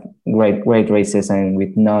I have great races and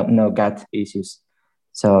with no gut issues.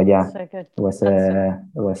 So yeah, so good. It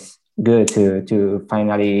was good to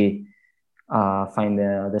finally find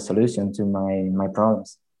the solution to my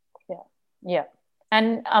problems. Yeah.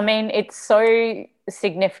 And I mean, it's so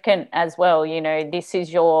significant as well. You know, this is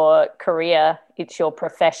your career, it's your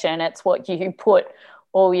profession, it's what you put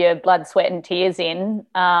all your blood, sweat, and tears in.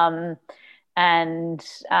 You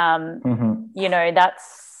know,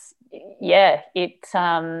 that's, it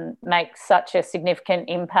makes such a significant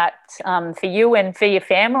impact for you and for your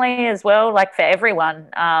family as well, like for everyone.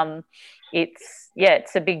 It's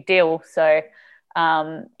a big deal. So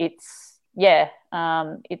it's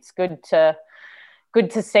good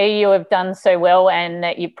to see you have done so well and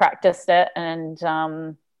that you practiced it. And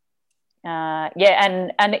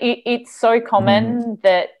it's so common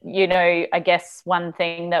that, you know, I guess one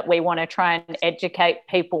thing that we want to try and educate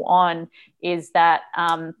people on is that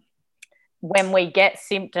when we get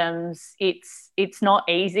symptoms, it's not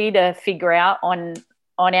easy to figure out on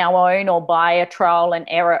our own or by a trial and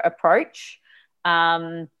error approach,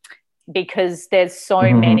 because there's so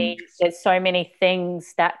many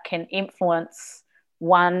things that can influence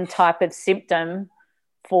one type of symptom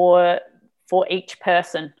for each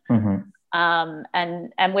person.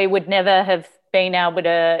 And we would never have been able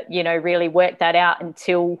to, you know, really work that out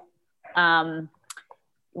until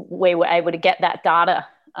we were able to get that data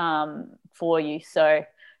for you. So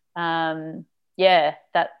that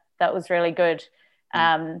was really good.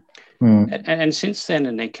 And since then,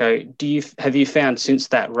 Eneko, have you found since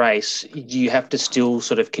that race, do you have to still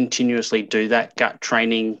sort of continuously do that gut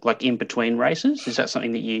training like in between races? Is that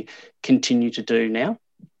something that you continue to do now?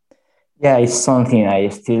 Yeah, it's something I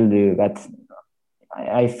still do, but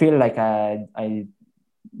I feel like I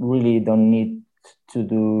really don't need to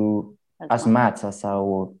do as much as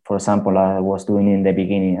for example, I was doing in the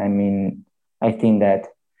beginning. I mean, I think that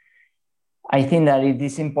it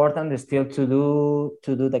is important still to do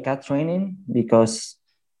the gut training, because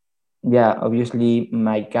obviously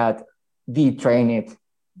my gut detrained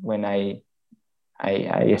when I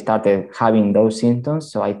started having those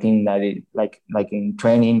symptoms. So I think that it like in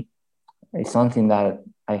training, it's something that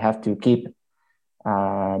I have to keep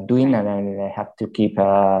doing, and I have to keep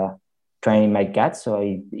training my gut so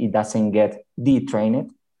it doesn't get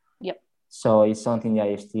detrained. Yep. So it's something that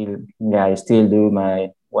I still do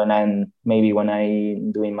when I'm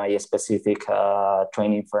doing my specific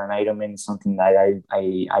training for an Ironman. Something that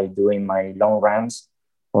I do in my long runs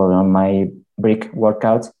or on my brick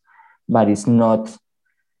workouts, but it's not.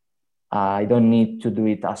 I don't need to do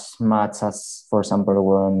it as much as, for example,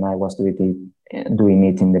 when I was doing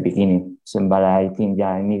it in the beginning. So, but I think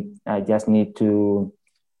I just need to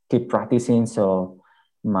keep practicing so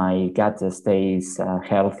my gut stays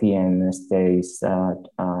healthy and stays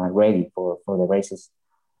ready for the races.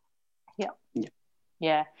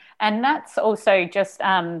 Yeah. And that's also just,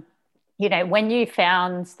 when you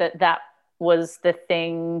found that was the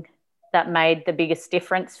thing that made the biggest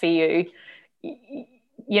difference for you,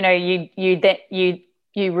 you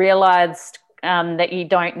realized that you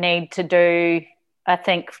don't need to do, I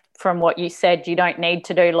think from what you said, you don't need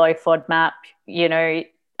to do low FODMAP,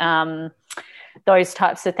 those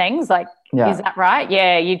types of things. Like, is that right?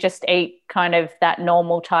 Yeah, you just eat kind of that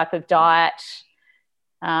normal type of diet.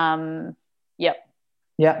 Yep.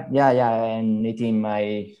 Yeah, and eating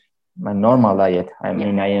my normal diet. I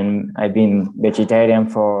mean, I've been vegetarian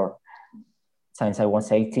since I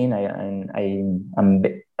was 18. I'm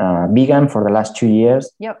vegan for the last 2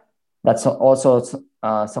 years. Yep. That's also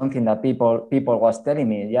something that people was telling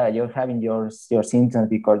me. Yeah, you're having your symptoms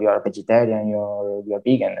because you are vegetarian, you're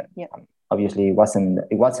vegan. Yep. Obviously, it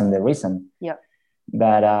wasn't the reason. Yep.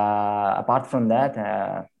 But apart from that,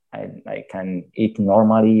 I can eat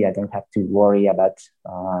normally. I don't have to worry about.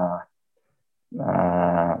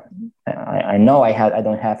 I know I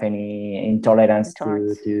don't have any intolerance.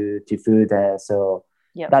 to food, so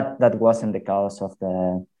that wasn't the cause of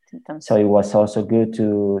the symptoms. So it was also good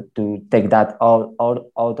to take that out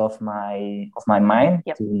of my mind.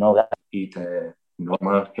 To know that I eat a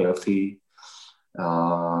normal, healthy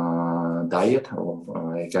diet,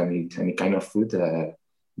 or I can eat any kind of food that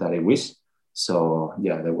I wish. So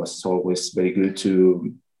that was always very good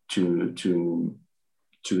to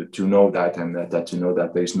know that, and that to know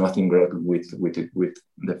that there is nothing wrong with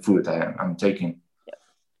the food I'm taking.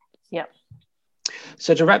 Yeah.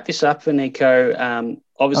 So to wrap this up, Eneko,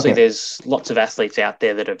 obviously there's lots of athletes out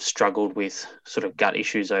there that have struggled with sort of gut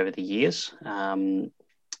issues over the years.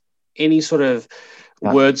 Any sort of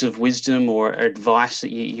words of wisdom or advice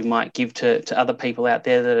that you might give to other people out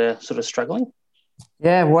there that are sort of struggling?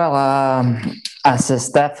 Yeah, well, as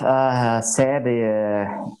Steph said,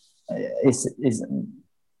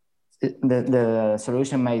 the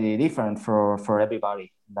solution may be different for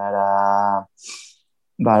everybody, but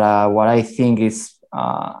what I think is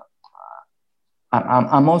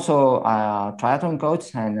I'm also a triathlon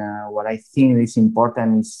coach, and what I think is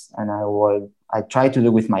important is, and I try to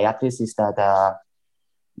do with my athletes, is that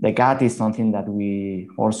the gut is something that we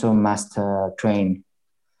also must train,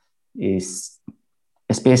 is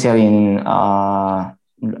especially in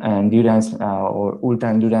endurance or ultra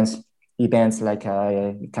endurance events, like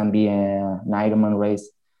it can be an Ironman race.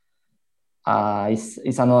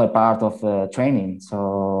 It's another part of training.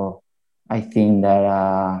 So I think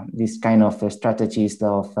that this kind of strategies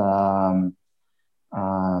of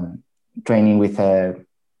training with a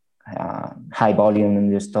high volume in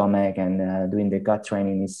the stomach and doing the gut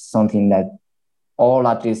training is something that all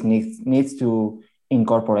athletes needs to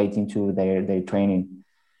incorporate into their training.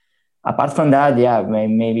 Apart from that,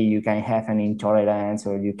 maybe you can have an intolerance,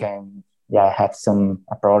 or you can have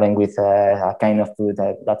a problem with a kind of food.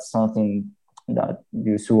 That's something that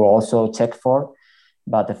you should also check for.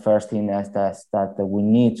 But the first thing is that we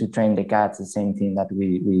need to train the gut, the same thing that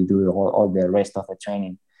we do all the rest of the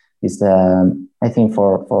training. Is I think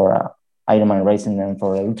for Ironman racing and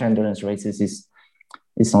for ultra endurance races is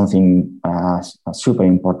something super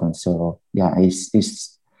important. So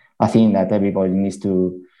it's a thing that everybody needs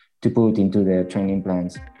to put into their training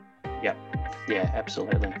plans. Yeah,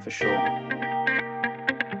 absolutely, for sure.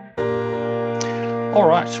 All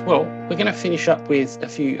right, well, we're going to finish up with a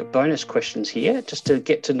few bonus questions here, just to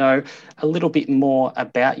get to know a little bit more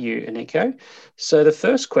about you, Eneko. So the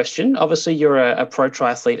first question, obviously you're a pro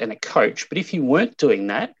triathlete and a coach, but if you weren't doing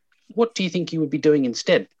that, what do you think you would be doing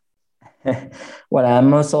instead? Well,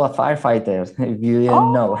 I'm also a firefighter, if you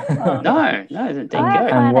didn't know. No, there you go.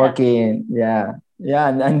 I'm working, yeah,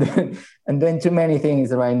 and I'm doing too many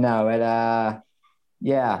things right now. But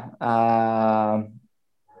yeah,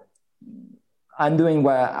 I'm doing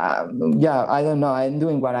what. Yeah, I don't know. I'm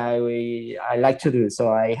doing what I like to do.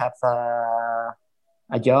 So I have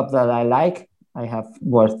a job that I like. I have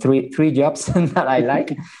three jobs that I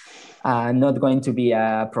like. I'm not going to be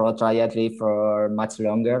a pro triathlete for much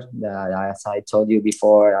longer. As I told you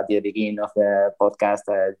before at the beginning of the podcast,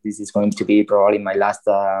 this is going to be probably my last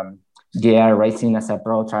year racing as a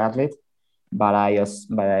pro triathlete. But I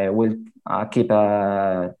will keep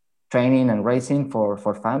training and racing for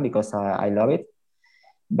fun because I love it.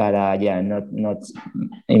 But yeah, not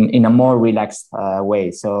in a more relaxed way.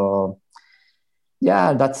 So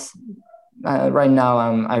yeah, that's right now.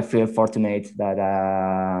 I feel fortunate that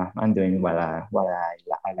I'm doing what I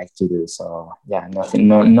like to do. So yeah, nothing,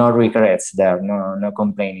 no regrets there, no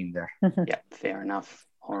complaining there. Yeah, fair enough.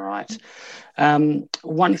 All right.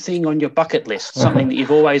 One thing on your bucket list, something that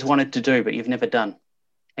you've always wanted to do but you've never done.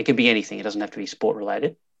 It can be anything. It doesn't have to be sport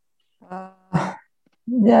related.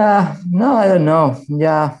 Yeah, no, I don't know.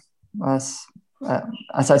 Yeah, as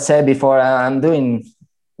as I said before, I'm doing.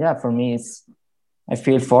 Yeah, for me, I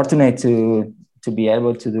feel fortunate to be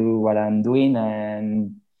able to do what I'm doing,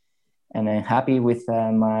 and I'm happy with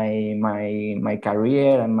my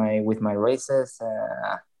career and with my races.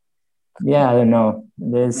 Yeah, I don't know.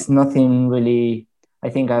 There's nothing really. I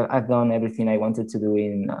think I've done everything I wanted to do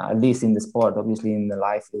in at least in the sport. Obviously, in the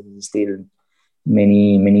life, there's still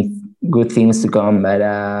many good things to come. But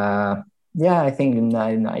yeah, I think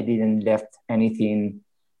I didn't left anything.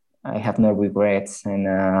 I have no regrets, and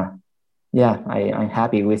yeah, I'm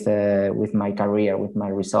happy with my career, with my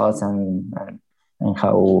results, and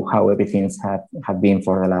how everything's have been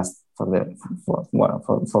for the last for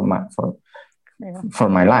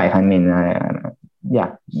my life. I mean,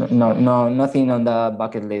 yeah, no nothing on the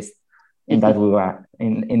bucket list in that regard.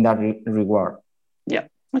 In that reward. Yeah.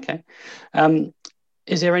 Okay.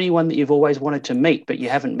 Is there anyone that you've always wanted to meet but you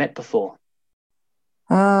haven't met before?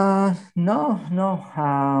 No.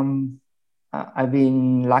 I've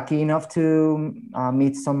been lucky enough to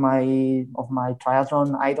meet some of my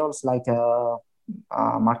triathlon idols like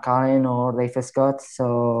Mark Allen or Dave Scott.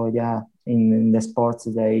 So yeah, in the sports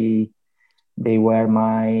they were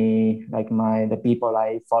the people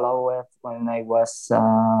I follow with when I was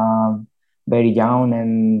very young,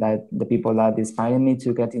 and that the people that inspired me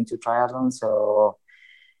to get into triathlon. So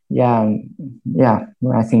yeah,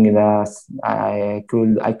 I think that I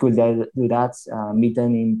could do that, meet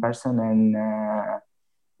them in person, and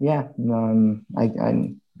yeah, I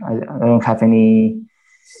don't have any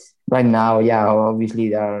right now. Yeah, obviously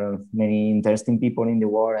there are many interesting people in the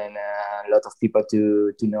world and a lot of people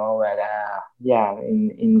to know. And yeah,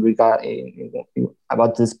 in regard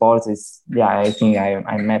about the sports, is yeah, I think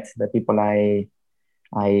I met the people I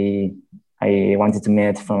I wanted to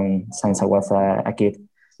meet from since I was a kid.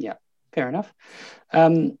 Yeah, fair enough.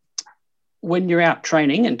 When you're out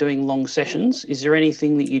training and doing long sessions, is there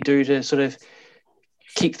anything that you do to sort of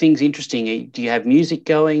keep things interesting? Do you have music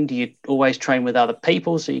going? Do you always train with other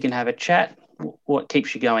people so you can have a chat? What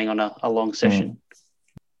keeps you going on a long session?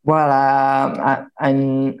 Well, I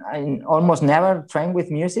almost never train with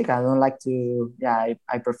music. I don't like to. Yeah,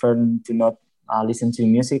 I prefer to not listen to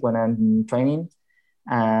music when I'm training.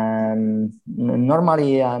 And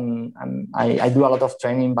normally, I do a lot of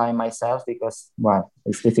training by myself because, well,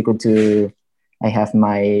 it's difficult to. I have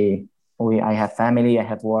I have family, I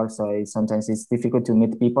have work, so sometimes it's difficult to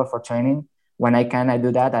meet people for training. When I can, I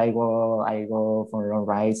do that. I go for long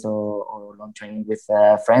rides or long training with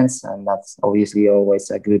friends, and that's obviously always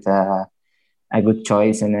a good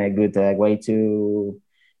choice and a good way to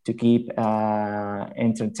keep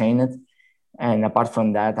entertained. And apart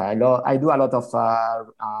from that, I do a lot of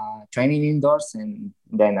training indoors, and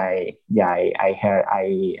then I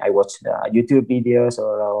watch YouTube videos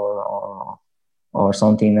or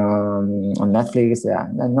something on Netflix. Yeah,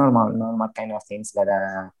 the normal kind of things that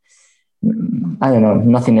I don't know,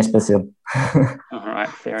 nothing special. All right,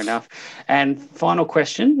 fair enough. And final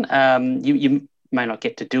question, you may not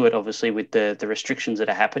get to do it, obviously, with the restrictions that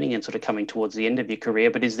are happening and sort of coming towards the end of your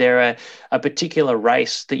career, but is there a particular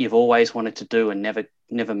race that you've always wanted to do and never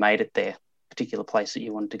made it there? Particular place that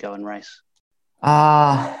you wanted to go and race?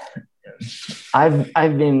 I've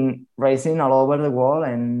been racing all over the world,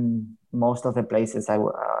 and most of the places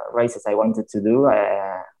races I wanted to do,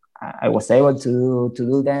 I was able to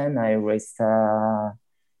do them. I raced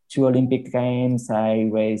 2 Olympic Games. I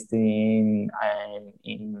raced in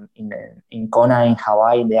Kona in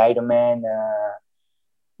Hawaii, the Ironman.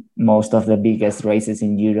 Most of the biggest races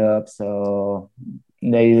in Europe. So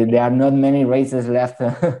there are not many races left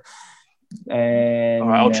And All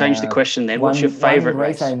right, I'll change the question then. What's your favorite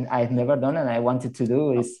race? I've never done and I wanted to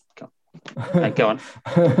do is go on.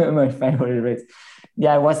 my favorite race.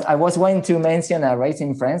 Yeah, I was going to mention a race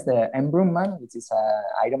in France, the Ironman, which is a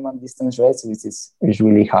Ironman distance race, which is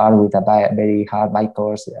really hard with a very hard bike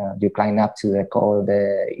course. You climb up to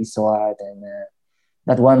the Isoard, and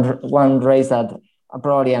that one race that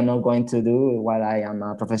probably I'm not going to do while I am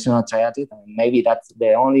a professional triathlete. Maybe that's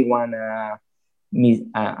the only one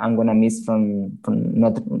I'm gonna miss from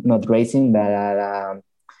not racing. But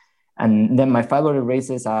and then my favorite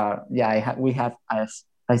races are we have, as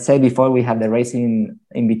I said before, we have the racing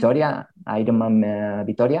in Vitoria, Ironman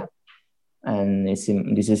Vitoria, and this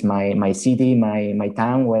is my city, my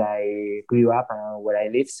town where I grew up and where I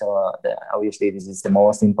live. So obviously this is the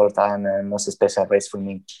most important and most special race for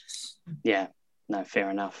me. Yeah, no, fair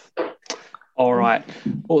enough. All right.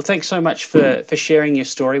 Well, thanks so much for sharing your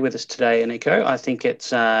story with us today, Eneko. I think it's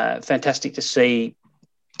fantastic to see.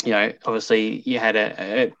 Obviously you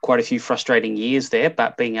had quite a few frustrating years there,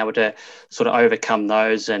 but being able to sort of overcome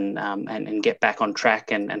those and get back on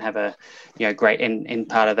track and have a great end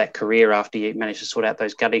part of that career after you managed to sort out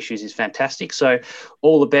those gut issues is fantastic. So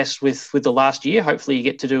all the best with the last year. Hopefully you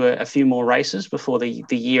get to do a few more races before the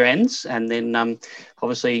year ends, and then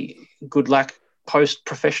obviously good luck post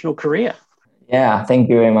professional career. Yeah, thank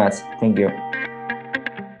you very much. Thank you.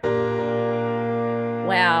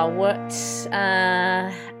 Wow, what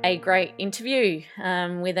a great interview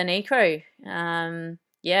with Eneko.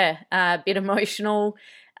 A bit emotional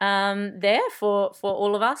there for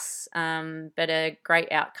all of us, but a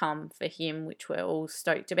great outcome for him, which we're all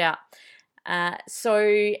stoked about.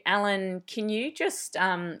 So, Alan, can you just,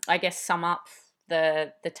 sum up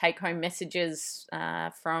the take-home messages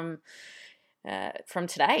from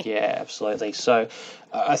today? Yeah, absolutely. So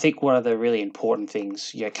I think one of the really important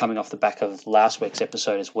things, coming off the back of last week's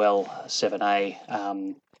episode as well,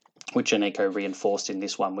 7A, which Eneko reinforced in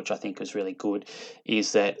this one, which I think was really good,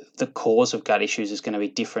 is that the cause of gut issues is going to be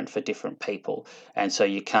different for different people. And so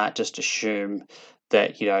you can't just assume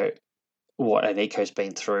that, what Eneko's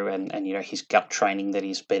been through and his gut training that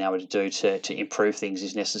he's been able to do to improve things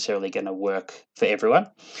is necessarily going to work for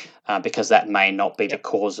everyone, because that may not be the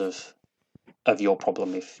cause of your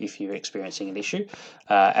problem if you're experiencing an issue.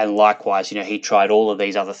 And likewise, he tried all of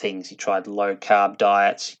these other things. He tried low carb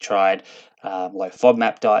diets, he tried low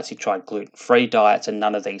FODMAP diets, he tried gluten-free diets, and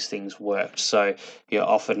none of these things worked. So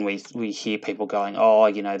often we hear people going,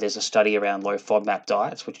 there's a study around low FODMAP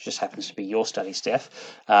diets, which just happens to be your study, Steph,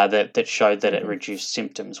 that showed that it reduced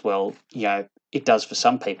symptoms. Well, it does for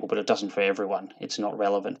some people, but it doesn't for everyone. It's not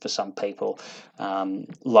relevant for some people.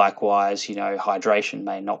 Likewise, hydration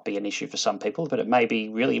may not be an issue for some people, but it may be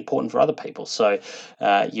really important for other people. So,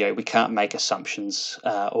 we can't make assumptions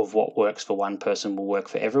of what works for one person will work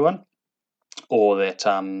for everyone, or that,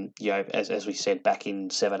 as we said back in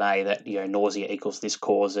 7A, that, nausea equals this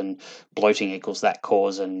cause and bloating equals that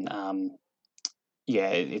cause, and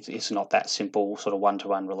it's not that simple sort of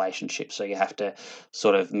one-to-one relationship. So you have to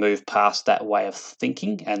sort of move past that way of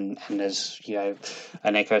thinking. And as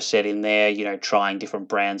Eneko said in there, trying different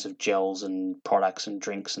brands of gels and products and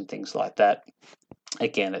drinks and things like that.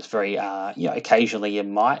 Again, it's very occasionally you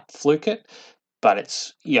might fluke it, but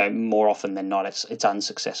it's more often than not it's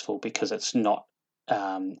unsuccessful because it's not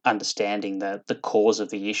understanding the cause of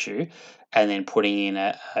the issue and then putting in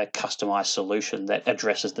a customized solution that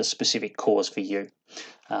addresses the specific cause for you.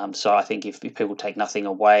 So I think if people take nothing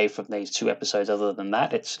away from these two episodes other than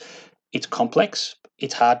that, it's complex,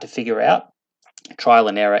 it's hard to figure out. Trial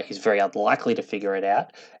and error is very unlikely to figure it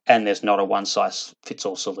out, and there's not a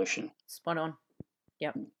one-size-fits-all solution. Spot on.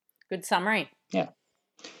 Yep. Good summary. Yeah.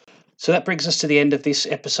 So that brings us to the end of this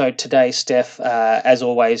episode today, Steph. As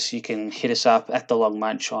always, you can hit us up at The Long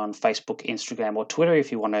Munch on Facebook, Instagram, or Twitter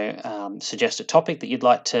if you want to suggest a topic that you'd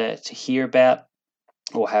like to hear about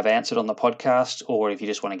or have answered on the podcast, or if you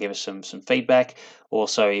just want to give us some feedback.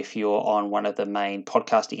 Also, if you're on one of the main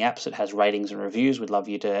podcasting apps that has ratings and reviews, we'd love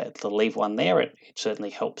you to leave one there. It certainly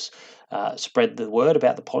helps spread the word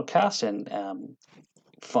about the podcast and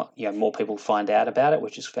more people find out about it,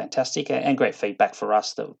 which is fantastic, and great feedback for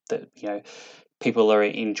us that people are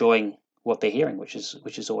enjoying what they're hearing, which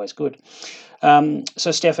is always good.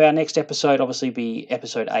 So Steph, our next episode obviously be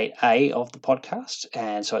episode 8A of the podcast,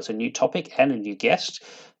 and so it's a new topic and a new guest.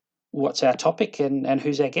 What's our topic and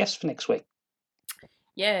who's our guest for next week?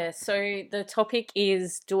 Yeah, so the topic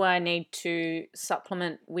is, do I need to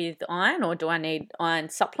supplement with iron or do I need iron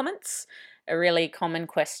supplements? A really common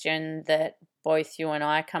question that both you and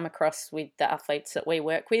I come across with the athletes that we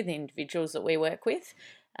work with, individuals that we work with.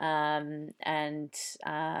 and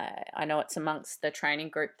I know it's amongst the training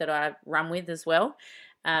group that I run with as well.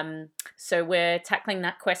 So we're tackling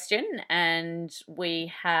that question, and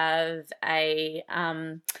we have a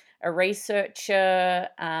researcher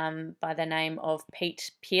by the name of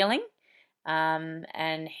Pete Peeling.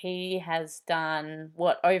 And he has done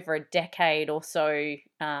over a decade or so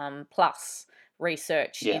plus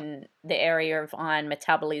research in the area of iron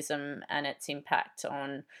metabolism and its impact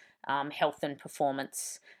on health and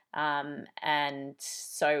performance. And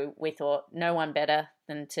so we thought no one better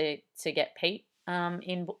than to get Pete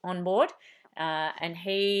on board. And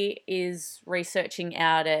he is researching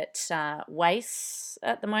out at WACE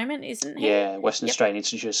at the moment, isn't he? Yeah, Western Australian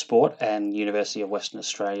Institute of Sport and University of Western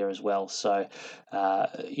Australia as well. So,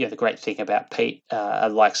 the great thing about Pete,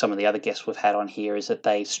 like some of the other guests we've had on here, is that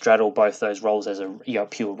they straddle both those roles as a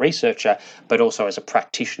pure researcher, but also as a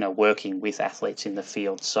practitioner working with athletes in the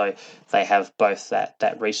field. So they have both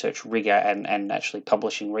that research rigor and actually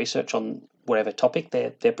publishing research on whatever topic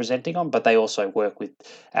they're presenting on, but they also work with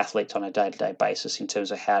athletes on a day-to-day basis in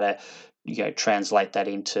terms of how to translate that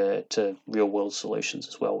into real world solutions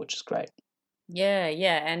as well, which is great. Yeah,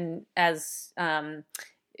 and as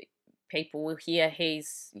people will hear,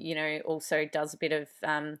 he's also does a bit of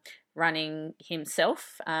running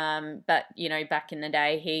himself. But back in the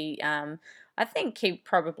day, he I think he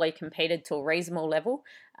probably competed to a reasonable level,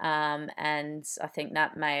 and I think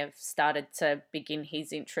that may have started to begin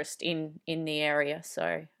his interest in the area.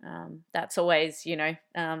 So that's always good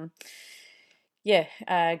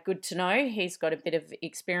to know. He's got a bit of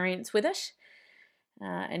experience with it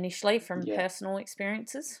initially from personal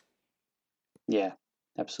experiences. Yeah,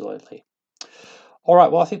 absolutely. All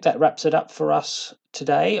right, well, I think that wraps it up for us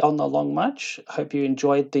today on the Long March. Hope you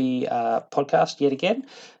enjoyed the podcast yet again,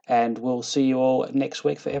 and we'll see you all next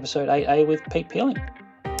week for episode 8A with Pete Peeling.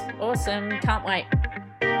 Awesome. Can't wait.